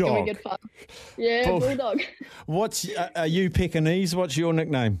 Bulldog. So it's gonna be good fun. Yeah, Bulldog. Are you Pekingese? What's your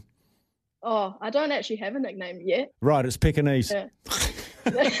nickname? Oh, I don't actually have a nickname yet. Right, it's Pekingese. Yeah.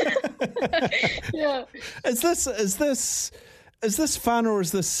 Yeah. Is this fun or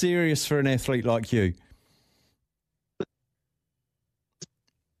is this serious for an athlete like you?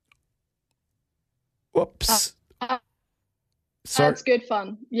 Whoops. Sorry. It's good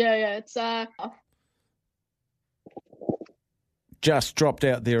fun. Yeah. It's just dropped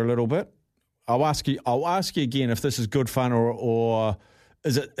out there a little bit. I'll ask you again if this is good fun or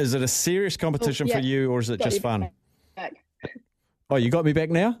is it a serious competition for you, or is it just fun? Back. Oh, you got me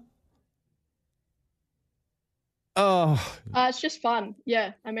back now? Oh. It's just fun.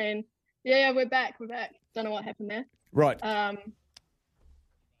 Yeah. I mean, yeah, we're back. Don't know what happened there. Right.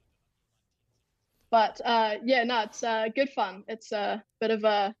 But it's good fun. It's a bit of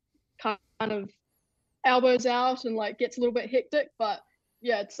a kind of elbows out and like gets a little bit hectic, but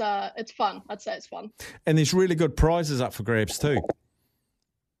yeah, it's fun. I'd say it's fun. And there's really good prizes up for grabs too.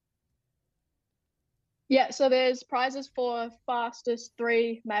 Yeah, so there's prizes for fastest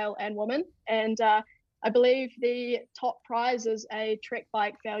 3 male and women, and I believe the top prize is a trek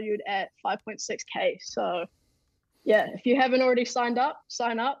bike valued at 5.6K. So yeah, if you haven't already signed up,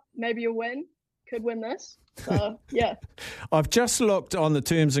 sign up. Maybe you'll win. Could win this. So yeah. I've just looked on the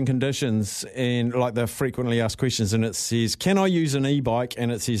terms and conditions and like the frequently asked questions, and it says, can I use an e-bike?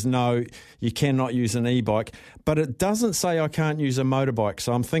 And it says, no, you cannot use an e-bike. But it doesn't say I can't use a motorbike.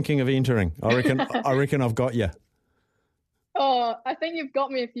 So I'm thinking of entering. I reckon I've got you. Oh, I think you've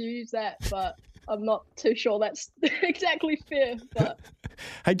got me if you use that, but I'm not too sure that's exactly fair. But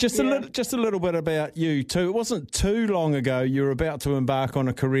hey, just a little bit about you too. It wasn't too long ago you were about to embark on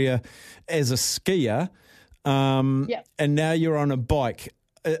a career as a skier, and now you're on a bike.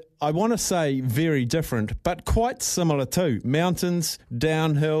 I want to say very different, but quite similar too. Mountains,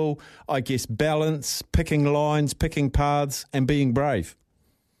 downhill, I guess balance, picking lines, picking paths, and being brave.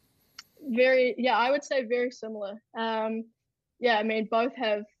 I would say very similar. I mean, both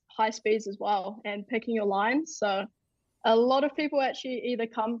have high speeds as well and picking your lines. So a lot of people actually either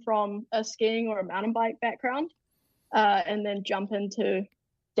come from a skiing or a mountain bike background and then jump into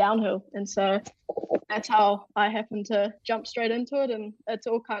downhill. And so that's how I happen to jump straight into it. And it's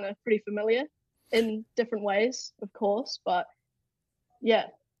all kind of pretty familiar in different ways, of course. But yeah.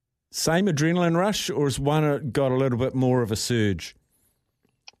 Same adrenaline rush, or has one got a little bit more of a surge?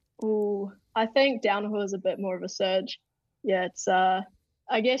 Ooh, I think downhill is a bit more of a surge. Yeah, it's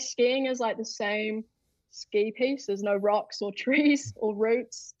I guess skiing is like the same ski piece. There's no rocks or trees or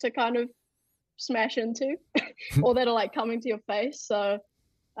roots to kind of smash into or that are like coming to your face. So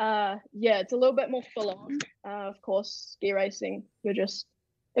it's a little bit more full on. Of course, ski racing, you're just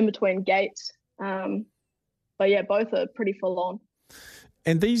in between gates. But yeah, both are pretty full on.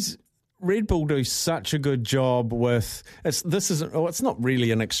 And these Red Bull do such a good job with it's not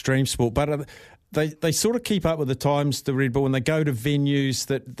really an extreme sport, but they sort of keep up with the times, the Red Bull, and they go to venues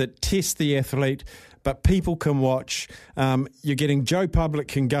that test the athlete, but people can watch. You're getting Joe Public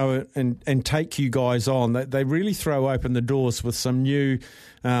can go and take you guys on. They really throw open the doors with some new,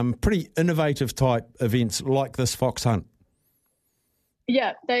 pretty innovative type events like this Fox Hunt.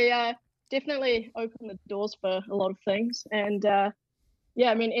 Yeah, they definitely open the doors for a lot of things. And I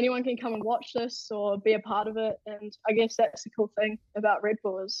mean, anyone can come and watch this or be a part of it. And I guess that's the cool thing about Red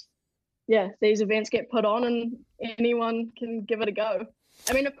Bull is, these events get put on and anyone can give it a go.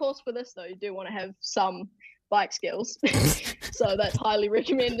 I mean, of course, for this, though, you do want to have some bike skills. So that's highly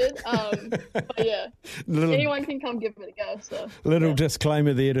recommended. But yeah, anyone can come give it a go. So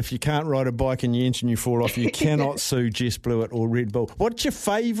disclaimer there, if you can't ride a bike and your engine you fall off, you cannot sue Jess Blewett or Red Bull. What's your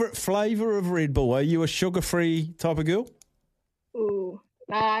favourite flavour of Red Bull? Are you a sugar-free type of girl? Ooh,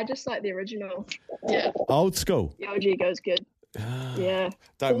 nah, I just like the original. Yeah. Old school? The OG goes good. Yeah.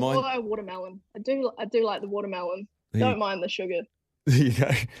 Don't mind. Watermelon. I do like the watermelon. Don't mind the sugar. There you go.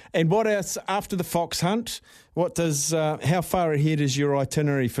 And what else after the Fox Hunt? What does? How far ahead is your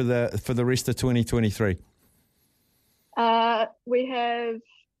itinerary for the rest of 2023? We have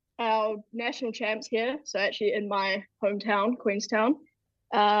our national champs here, so actually in my hometown, Queenstown,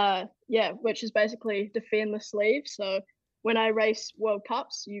 which is basically defend the sleeve. So when I race World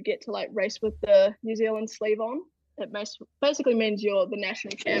Cups, you get to race with the New Zealand sleeve on. It basically means you're the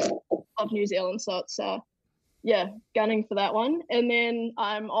national champ of New Zealand. So it's gunning for that one. And then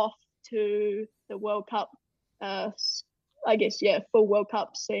I'm off to the World Cup, full World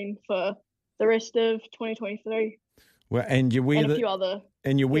Cup scene for the rest of 2023. Well, and you wear a few other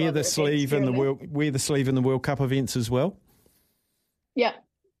the sleeve in the World Cup events as well. Yeah.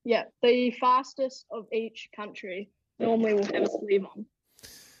 The fastest of each country normally will have a sleeve on.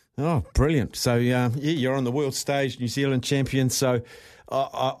 Oh, brilliant! So you're on the world stage, New Zealand champion. So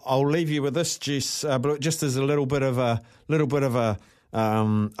I'll leave you with this, Jess, but just as a little bit of a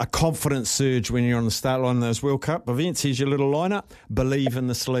confidence surge when you're on the start line of those World Cup events. Here's your little lineup: believe in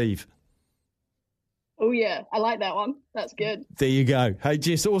the sleeve. Oh, yeah. I like that one. That's good. There you go. Hey,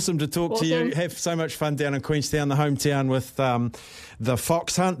 Jess, awesome to talk to you. Have so much fun down in Queenstown, the hometown, with the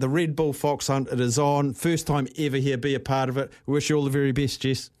Fox Hunt, the Red Bull Fox Hunt. It is on. First time ever here. Be a part of it. We wish you all the very best,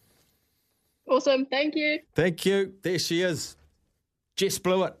 Jess. Awesome. Thank you. Thank you. There she is. Jess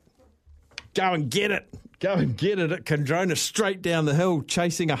Blewett. Go and get it. Go and get it at Kandrona, straight down the hill,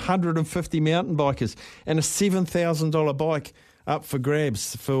 chasing 150 mountain bikers and a $7,000 bike up for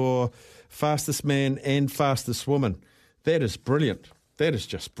grabs for fastest man and fastest woman. That is brilliant. That is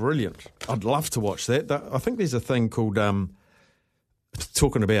just brilliant. I'd love to watch that. I think there's a thing called,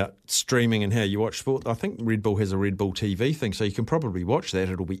 talking about streaming and how you watch sport, I think Red Bull has a Red Bull TV thing, so you can probably watch that.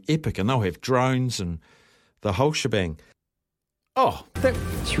 It'll be epic, and they'll have drones and the whole shebang. Oh,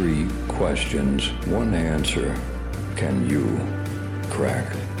 3 questions, 1 answer. Can you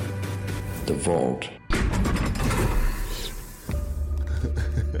crack the vault?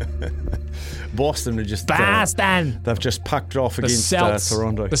 Boston are just they've just pucked off against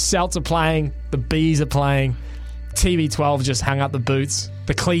Toronto. The Celts are playing. The Bees are playing. TB12 just hung up the boots.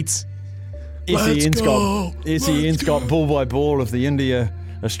 The cleats. SEN's got ball by ball of the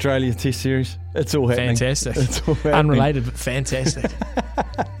India-Australia Test Series. It's all happening. Fantastic. It's all happening. Unrelated, but fantastic.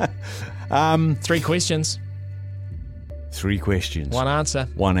 3 questions. 3 questions. 1 answer.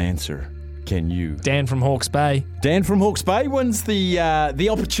 1 answer. Can you? Dan from Hawke's Bay. Dan from Hawke's Bay wins the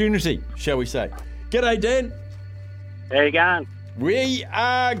opportunity, shall we say. G'day, Dan. How you going? We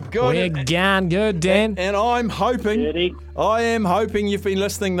are good. We're going good, Dan. And I'm hoping, you've been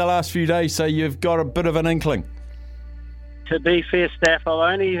listening the last few days, so you've got a bit of an inkling. To be fair, Staff,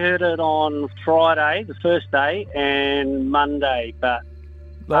 I only heard it on Friday, the first day, and Monday, but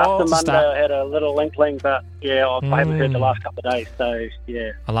after Monday I had a little inkling, but I haven't heard the last couple of days, so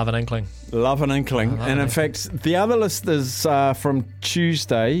yeah. I love an inkling. And in fact, the other listeners from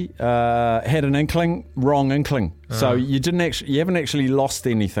Tuesday had an inkling, wrong inkling. So you haven't actually lost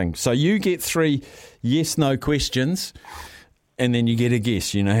anything. So you get 3 yes/no questions, and then you get a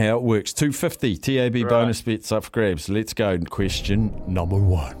guess. You know how it works. $250 TAB bonus bets up for grabs. Let's go. Question number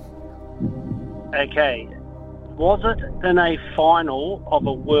 1. Okay. Was it in a final of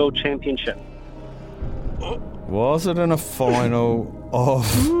a world championship? Was it in a final of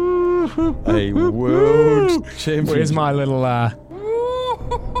a world championship? Where's my little...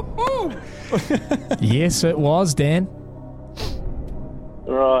 Yes, it was, Dan.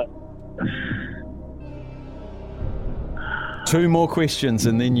 Right. 2 more questions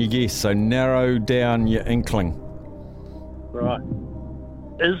and then you guess, so narrow down your inkling. Right.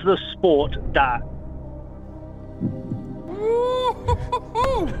 Is the sport dart?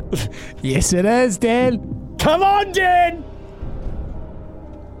 Yes, it is, Dan. Come on, Dan.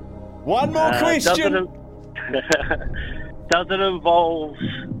 1 more question. Does it involve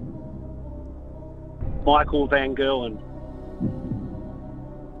Michael Van Gerwen?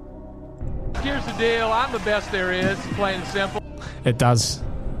 Here's the deal. I'm the best there is, plain and simple. It does.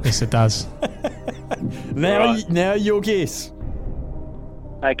 Yes, it does. Now your guess.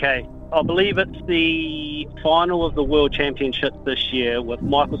 Okay. I believe it's the final of the World Championships this year with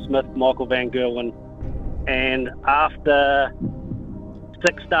Michael Smith, Michael Van Gerwen, and after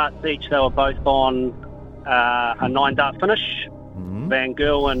 6 starts each, they were both on a 9-dart finish. Mm-hmm. Van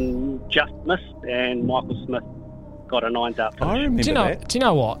Gerwen just missed, and Michael Smith got a 9-dart finish. I remember that. Do you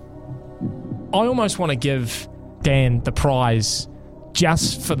know what? I almost want to give Dan the prize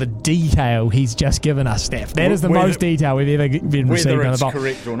just for the detail he's just given us, Steph. That is the most detail we've ever been received on the vault. Whether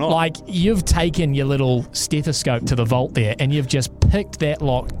it's correct or not. Like, you've taken your little stethoscope to the vault there and you've just picked that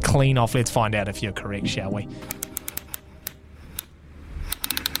lock clean off. Let's find out if you're correct, shall we?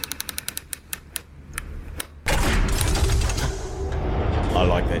 I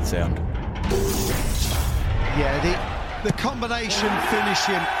like that sound. Yeah, the combination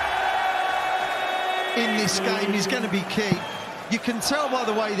finishing in this game is going to be key. You can tell by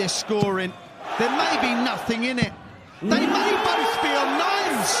the way they're scoring. There may be nothing in it. They may both be on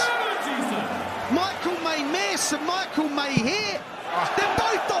nines. Michael may miss and Michael may hit. They're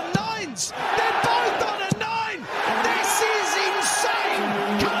both on nines. They're both on a 9. This is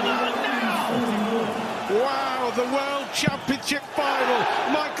insane. Come on now. Wow, the World Championship final.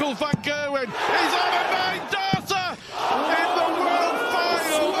 Michael van Gerwen is on a 9 darter in the World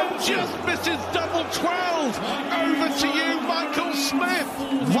final and just misses double 12. Over to you, Michael Smith.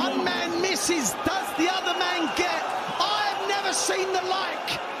 One man misses, does the other man get? I have never seen the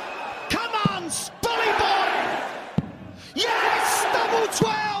like. Come on, Spolly boy. Yes, double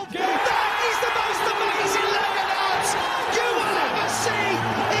 12. That is the most amazing leg of odds you will ever see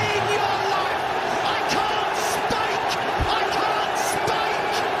in your life. I can't speak. I can't speak.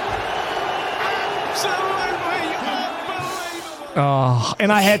 Absolutely unbelievable. Oh,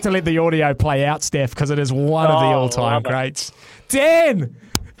 and I had to let the audio play out, Steph, because it is one of the all-time greats. Dan,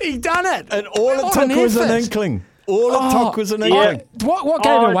 he done it. And all it took was an inkling. All it took was an inkling. What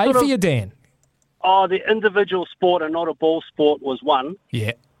gave it away for you, Dan? Oh, the individual sport and not a ball sport was one.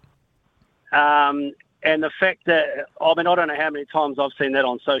 Yeah. And the fact that, I mean, I don't know how many times I've seen that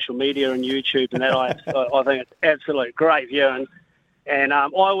on social media and YouTube and that. I think it's absolutely great viewing. And I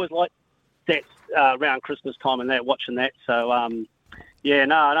always like that around Christmas time and that, watching that. So, yeah,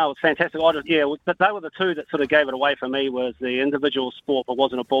 no, it was fantastic. But they were the two that sort of gave it away for me, was the individual sport but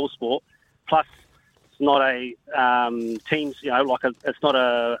wasn't a ball sport. Plus, it's not a teams, it's not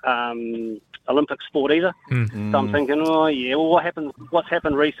a Olympic sport either. Mm-hmm. So I'm thinking, what's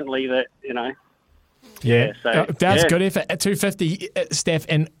happened recently that, Yeah, that's yeah. good effort. At 250, Steph,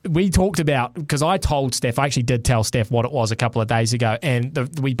 and we talked about, because I told Steph, I actually did tell Steph what it was a couple of days ago, and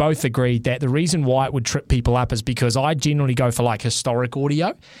we both agreed that the reason why it would trip people up is because I generally go for like historic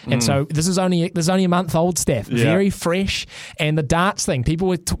audio, and so this is only a month old, Steph, very fresh. And the darts thing,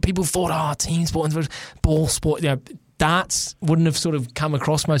 people thought, team sport, ball sport, darts wouldn't have sort of come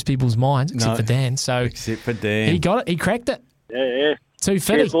across most people's minds except for Dan. So except for Dan, he got it, he cracked it. Yeah.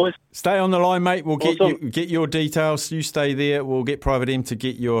 250. Cheers, boys. Stay on the line, mate. We'll Awesome. get your details. You stay there. We'll get Private M to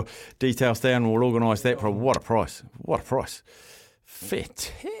get your details down. We'll organise that. What a price. What a price.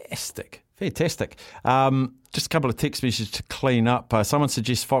 Fantastic. Just a couple of text messages to clean up. Someone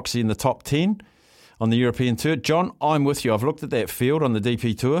suggests Foxy in the top 10 on the European Tour. John, I'm with you. I've looked at that field on the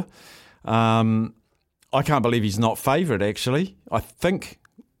DP Tour. I can't believe he's not favoured, actually.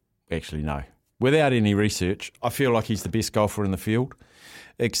 No. Without any research, I feel like he's the best golfer in the field,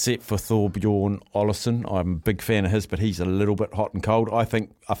 except for Thorbjorn Olesen. I'm a big fan of his, but he's a little bit hot and cold. I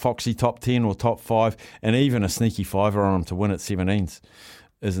think a Foxy top 10 or top 5, and even a sneaky fiver on him to win at 17s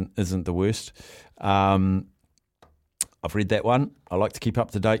isn't the worst. I've read that one. I like to keep up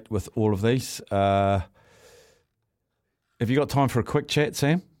to date with all of these. Have you got time for a quick chat,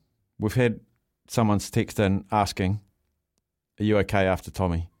 Sam? We've had someone's text in asking, are you okay after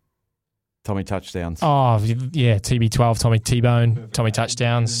Tommy Tommy touchdowns. Oh, yeah, TB12, Tommy T-Bone, Tommy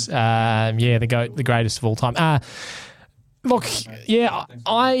touchdowns. The greatest of all time. Look, yeah,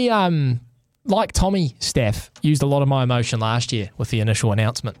 I like Tommy, Steph, used a lot of my emotion last year with the initial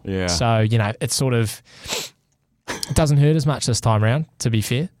announcement. Yeah. So, it's sort of, it doesn't hurt as much this time around, to be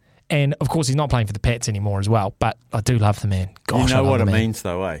fair. And, of course, he's not playing for the Pats anymore as well, but I do love the man. Gosh, you know what it man. means,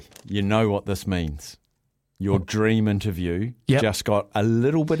 though, eh? You know what this means. Your dream interview just got a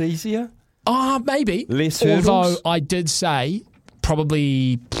little bit easier. Oh, maybe. Less hurdles. Although I did say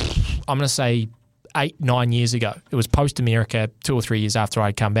probably, I'm going to say 8-9 years ago. It was post-America, 2 or 3 years after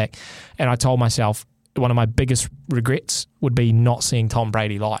I'd come back. And I told myself one of my biggest regrets would be not seeing Tom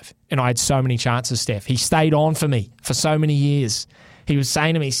Brady live. And I had so many chances, Steph. He stayed on for me for so many years. He was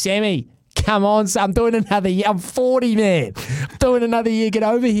saying to me, Sammy, come on, son, I'm doing another year. I'm 40, man. I'm doing another year. Get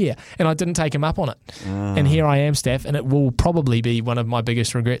over here. And I didn't take him up on it. And here I am, Steph, and it will probably be one of my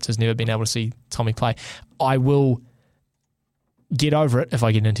biggest regrets is never being able to see Tommy play. I will get over it if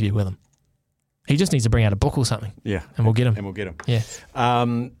I get an interview with him. He just needs to bring out a book or something. Yeah. And we'll get him. Yeah.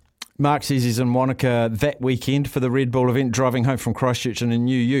 Mark says he's in Wanaka that weekend for the Red Bull event, driving home from Christchurch in a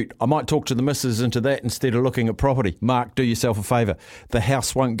new ute. I might talk to the missus into that instead of looking at property. Mark, do yourself a favour. The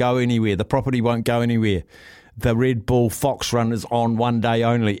house won't go anywhere. The property won't go anywhere. The Red Bull Fox Run is on one day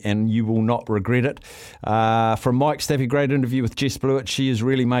only, and you will not regret it. From Mike, Staffy, great interview with Jess Blewett. She is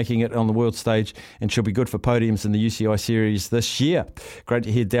really making it on the world stage, and she'll be good for podiums in the UCI series this year. Great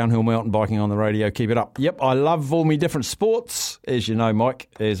to hear downhill mountain biking on the radio. Keep it up. Yep, I love all my different sports, as you know, Mike,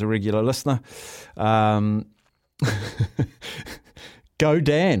 as a regular listener. Go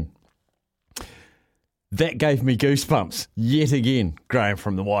Dan. That gave me goosebumps yet again. Graham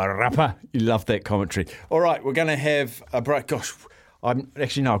from the Wairarapa. You love that commentary. All right, we're going to have a break. Gosh, I've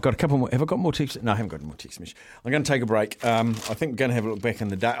got a couple more. Have I got more text? No, I haven't got more text message. I'm going to take a break. I think we're going to have a look back in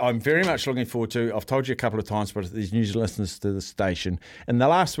the day. I'm very much looking forward to, I've told you a couple of times, but these new listeners to the station. In the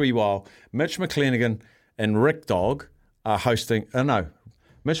last wee while, Mitch McClenaghan and Rick Dog are hosting,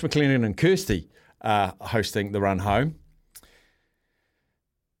 Mitch McClenaghan and Kirsty are hosting the run home.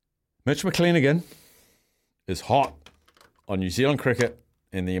 Mitch McClenaghan is hot on New Zealand cricket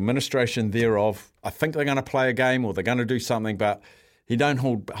and the administration thereof. I think they're going to play a game or they're going to do something, but he don't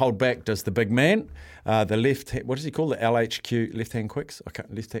hold back, does the big man. The left, what does he call the LHQ, left-hand quicks?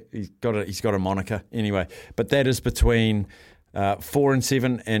 He's got a moniker anyway. But that is between 4 and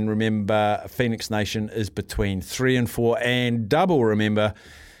 7, and remember, Phoenix Nation is between 3 and 4, and double, remember,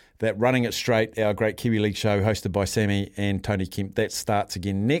 that Running It Straight, our great Kiwi League show hosted by Sammy and Tony Kemp, that starts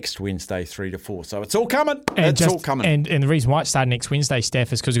again next Wednesday, 3 to 4. So it's all coming. It's all coming. And the reason why it started next Wednesday,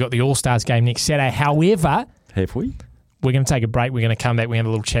 Staff, is because we've got the All-Stars game next Saturday. However... Have we? We're going to take a break. We're going to come back. We're going to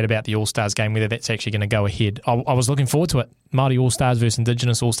have a little chat about the All-Stars game, whether that's actually going to go ahead. I was looking forward to it. Māori All-Stars versus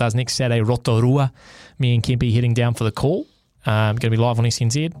Indigenous All-Stars next Saturday, Rotorua. Me and Kempi heading down for the call. Going to be live on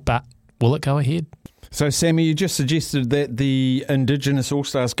SNZ, but will it go ahead? So, Sammy, you just suggested that the Indigenous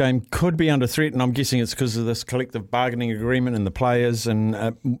All-Stars game could be under threat, and I'm guessing it's because of this collective bargaining agreement and the players. And,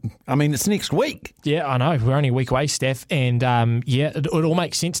 it's next week. Yeah, I know. We're only a week away, Steph. And, it all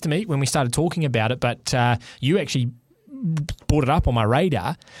makes sense to me when we started talking about it. But you actually brought it up on my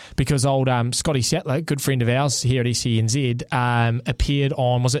radar because old Scotty Sattler, good friend of ours here at SENZ, appeared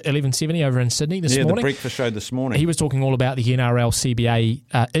on, was it 1170 over in Sydney this morning? Yeah, the breakfast show this morning. He was talking all about the NRL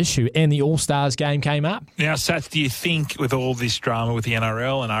CBA issue, and the All-Stars game came up. Now, Sats, do you think with all this drama with the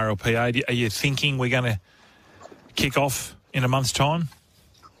NRL and RLPA, are you thinking we're going to kick off in a month's time?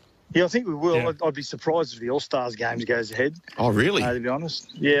 Yeah, I think we will. Yeah. I'd be surprised if the All-Stars games goes ahead. Oh, really? To be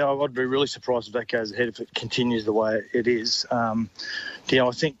honest. Yeah, I'd be really surprised if that goes ahead if it continues the way it is. I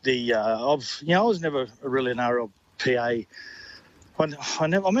think I was never really an RLPA. I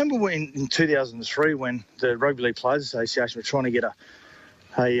remember in 2003 when the Rugby League Players Association were trying to get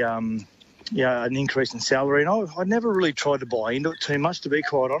an increase in salary, and I never really tried to buy into it too much, to be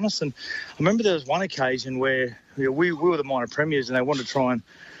quite honest. And I remember there was one occasion where we were the minor premiers and they wanted to try and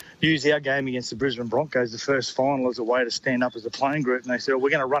use our game against the Brisbane Broncos, the first final, as a way to stand up as a playing group. And they said, we're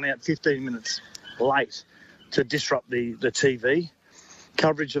going to run out 15 minutes late to disrupt the TV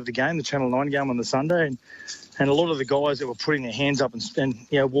coverage of the game, the Channel 9 game on the Sunday. And a lot of the guys that were putting their hands up and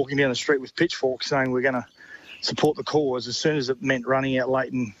walking down the street with pitchforks saying we're going to support the cause, as soon as it meant running out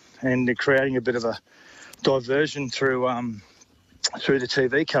late and creating a bit of a diversion through the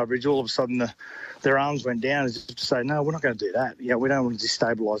TV coverage, all of a sudden their arms went down as if to say, no, we're not going to do that. We don't want to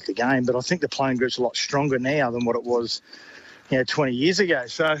destabilise the game. But I think the playing group's a lot stronger now than what it was 20 years ago.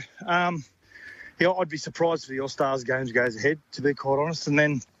 So, I'd be surprised if the All-Stars games goes ahead, to be quite honest. And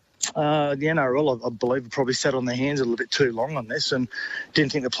then the NRL, I believe, probably sat on their hands a little bit too long on this and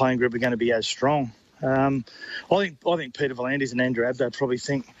didn't think the playing group were going to be as strong. I think Peter V'landys and Andrew Abdo probably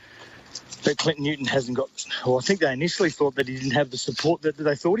think that Clinton Newton hasn't got... Well, I think they initially thought that he didn't have the support that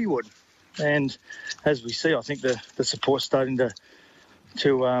they thought he would. And as we see, I think the support's starting to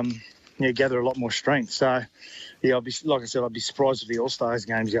gather a lot more strength. So, I'd be surprised if the All-Stars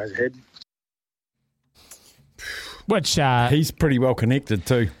games goes ahead. Which he's pretty well connected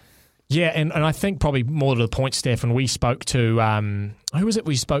too. Yeah, and I think probably more to the point, Steph, when we spoke to... who was it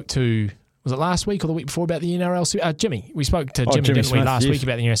we spoke to... Was it last week or the week before about the NRL? Jimmy. We spoke to Jimmy, didn't we, last week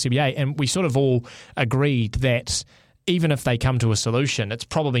about the NRL, and we sort of all agreed that even if they come to a solution, it's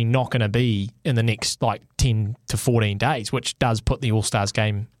probably not going to be in the next 10 to 14 days, which does put the All-Stars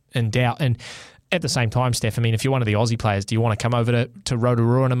game in doubt. And at the same time, Steph, if you're one of the Aussie players, do you want to come over to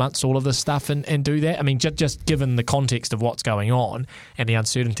Rotorua and amongst all of this stuff and do that? Just given the context of what's going on and the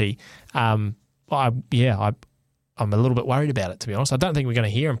uncertainty, I'm a little bit worried about it, to be honest. I don't think we're going to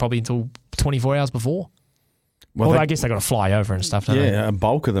hear him probably until 24 hours before. Well, I guess they've got to fly over and stuff, don't they? Yeah, a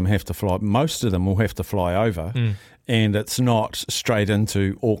bulk of them have to fly. Most of them will have to fly over. And it's not straight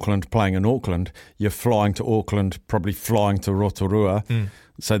into Auckland, playing in Auckland. You're flying to Auckland, probably flying to Rotorua.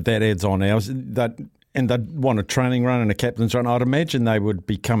 So that adds on hours. And they'd want a training run and a captain's run. I'd imagine they would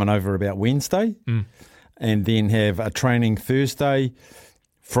be coming over about Wednesday and then have a training Thursday.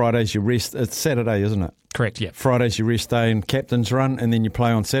 Friday's your rest. It's Saturday, isn't it? Correct, yeah. Friday's your rest day and captain's run, and then you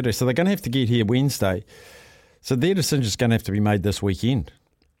play on Saturday. So they're going to have to get here Wednesday. So their decision's going to have to be made this weekend.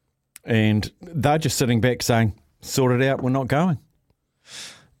 And they're just sitting back saying, sort it out, we're not going.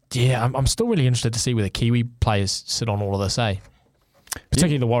 Yeah, I'm still really interested to see where the Kiwi players sit on all of this, eh?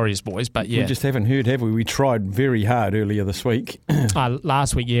 Particularly the Warriors boys, but yeah. We just haven't heard, have we? We tried very hard earlier this week.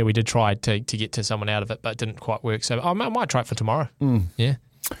 Last week, we did try to get to someone out of it, but it didn't quite work. So I might try it for tomorrow. Yeah.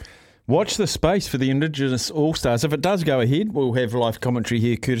 Watch the space for the Indigenous All-Stars. If it does go ahead, we'll have live commentary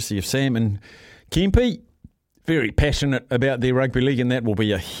here courtesy of Sam and Kempi. Very passionate about their rugby league, and that will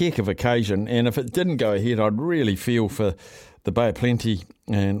be a heck of occasion. And if it didn't go ahead, I'd really feel for the Bay of Plenty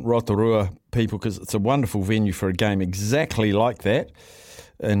and Rotorua people, because it's a wonderful venue for a game exactly like that.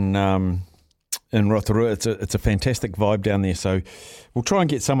 In Rotorua, it's a fantastic vibe down there. So we'll try and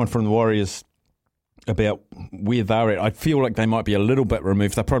get someone from the Warriors about where they're at. I feel like they might be a little bit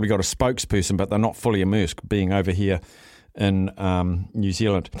removed. They've probably got a spokesperson, but they're not fully immersed, being over here in New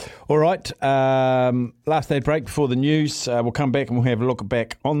Zealand. All right, last ad break before the news. We'll come back and we'll have a look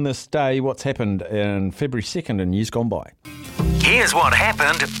back on this day, what's happened in February 2nd and years gone by. Here's what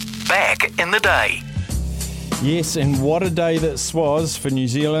happened back in the day. Yes, and what a day this was for New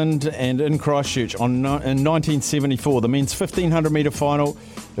Zealand and in Christchurch in 1974, the men's 1500 metre final.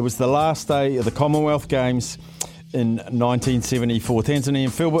 It was the last day of the Commonwealth Games in 1974.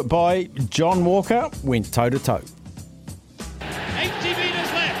 Tanzanian Filbert by John Walker went toe-to-toe. 80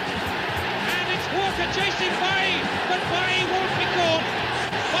 metres left, and it's Walker chasing Bai, but Bai won't be caught.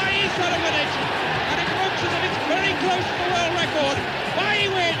 Bai is got a minute, and it looks as if it's very close to the world record. Bai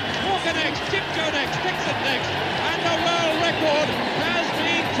wins, Walker next, Chipcho next, Dixon next, and the world record has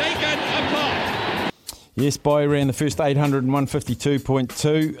been taken apart. Yes, Bai ran the first 800 and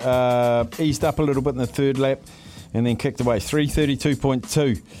 152.2, eased up a little bit in the third lap, and then kicked away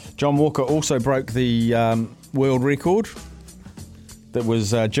 332.2. John Walker also broke the world record. That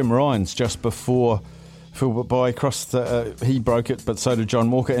was Jim Ryan's just before Filbert Bai crossed. He broke it, but so did John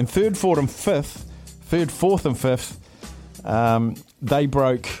Walker. And third, fourth, and fifth, they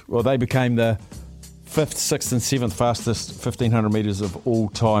became the 5th, 6th and 7th fastest 1,500 metres of all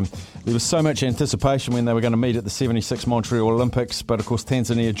time. There was so much anticipation when they were going to meet at the 76 Montreal Olympics, but of course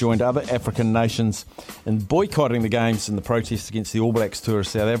Tanzania joined other African nations in boycotting the Games in the protests against the All Blacks tour of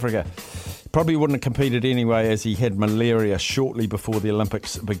South Africa. Probably wouldn't have competed anyway, as he had malaria shortly before the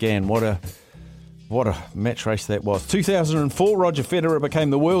Olympics began. What a match race that was. 2004, Roger Federer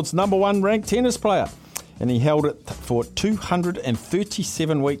became the world's #1 ranked tennis player, and he held it for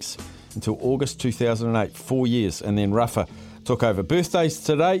 237 weeks until August 2008, 4 years, and then Rafa took over. Birthdays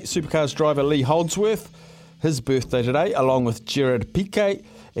today, Supercars driver Lee Holdsworth, his birthday today, along with Gerard Piqué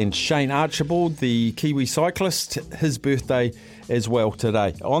and Shane Archibald, the Kiwi cyclist, his birthday as well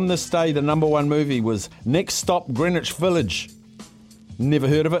today. On this day, the #1 movie was Next Stop Greenwich Village. Never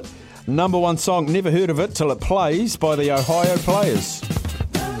heard of it. #1 song, never heard of it till it plays, by the Ohio Players.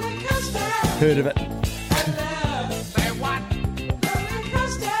 Heard of it.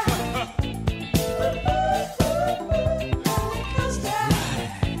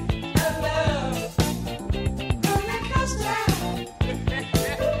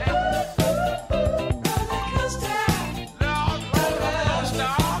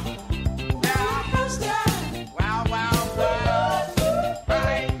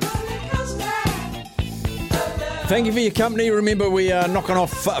 Thank you for your company. Remember, we are knocking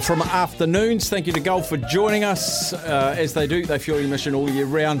off from afternoons. Thank you to Golf for joining us. As they do, they fuel your mission all year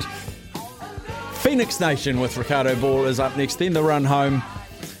round. Phoenix Nation with Ricardo Ball is up next. Then the run home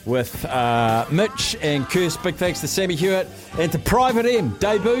with Mitch and Kirst. Big thanks to Sammy Hewitt and to Private M.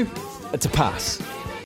 Debut, it's a pass.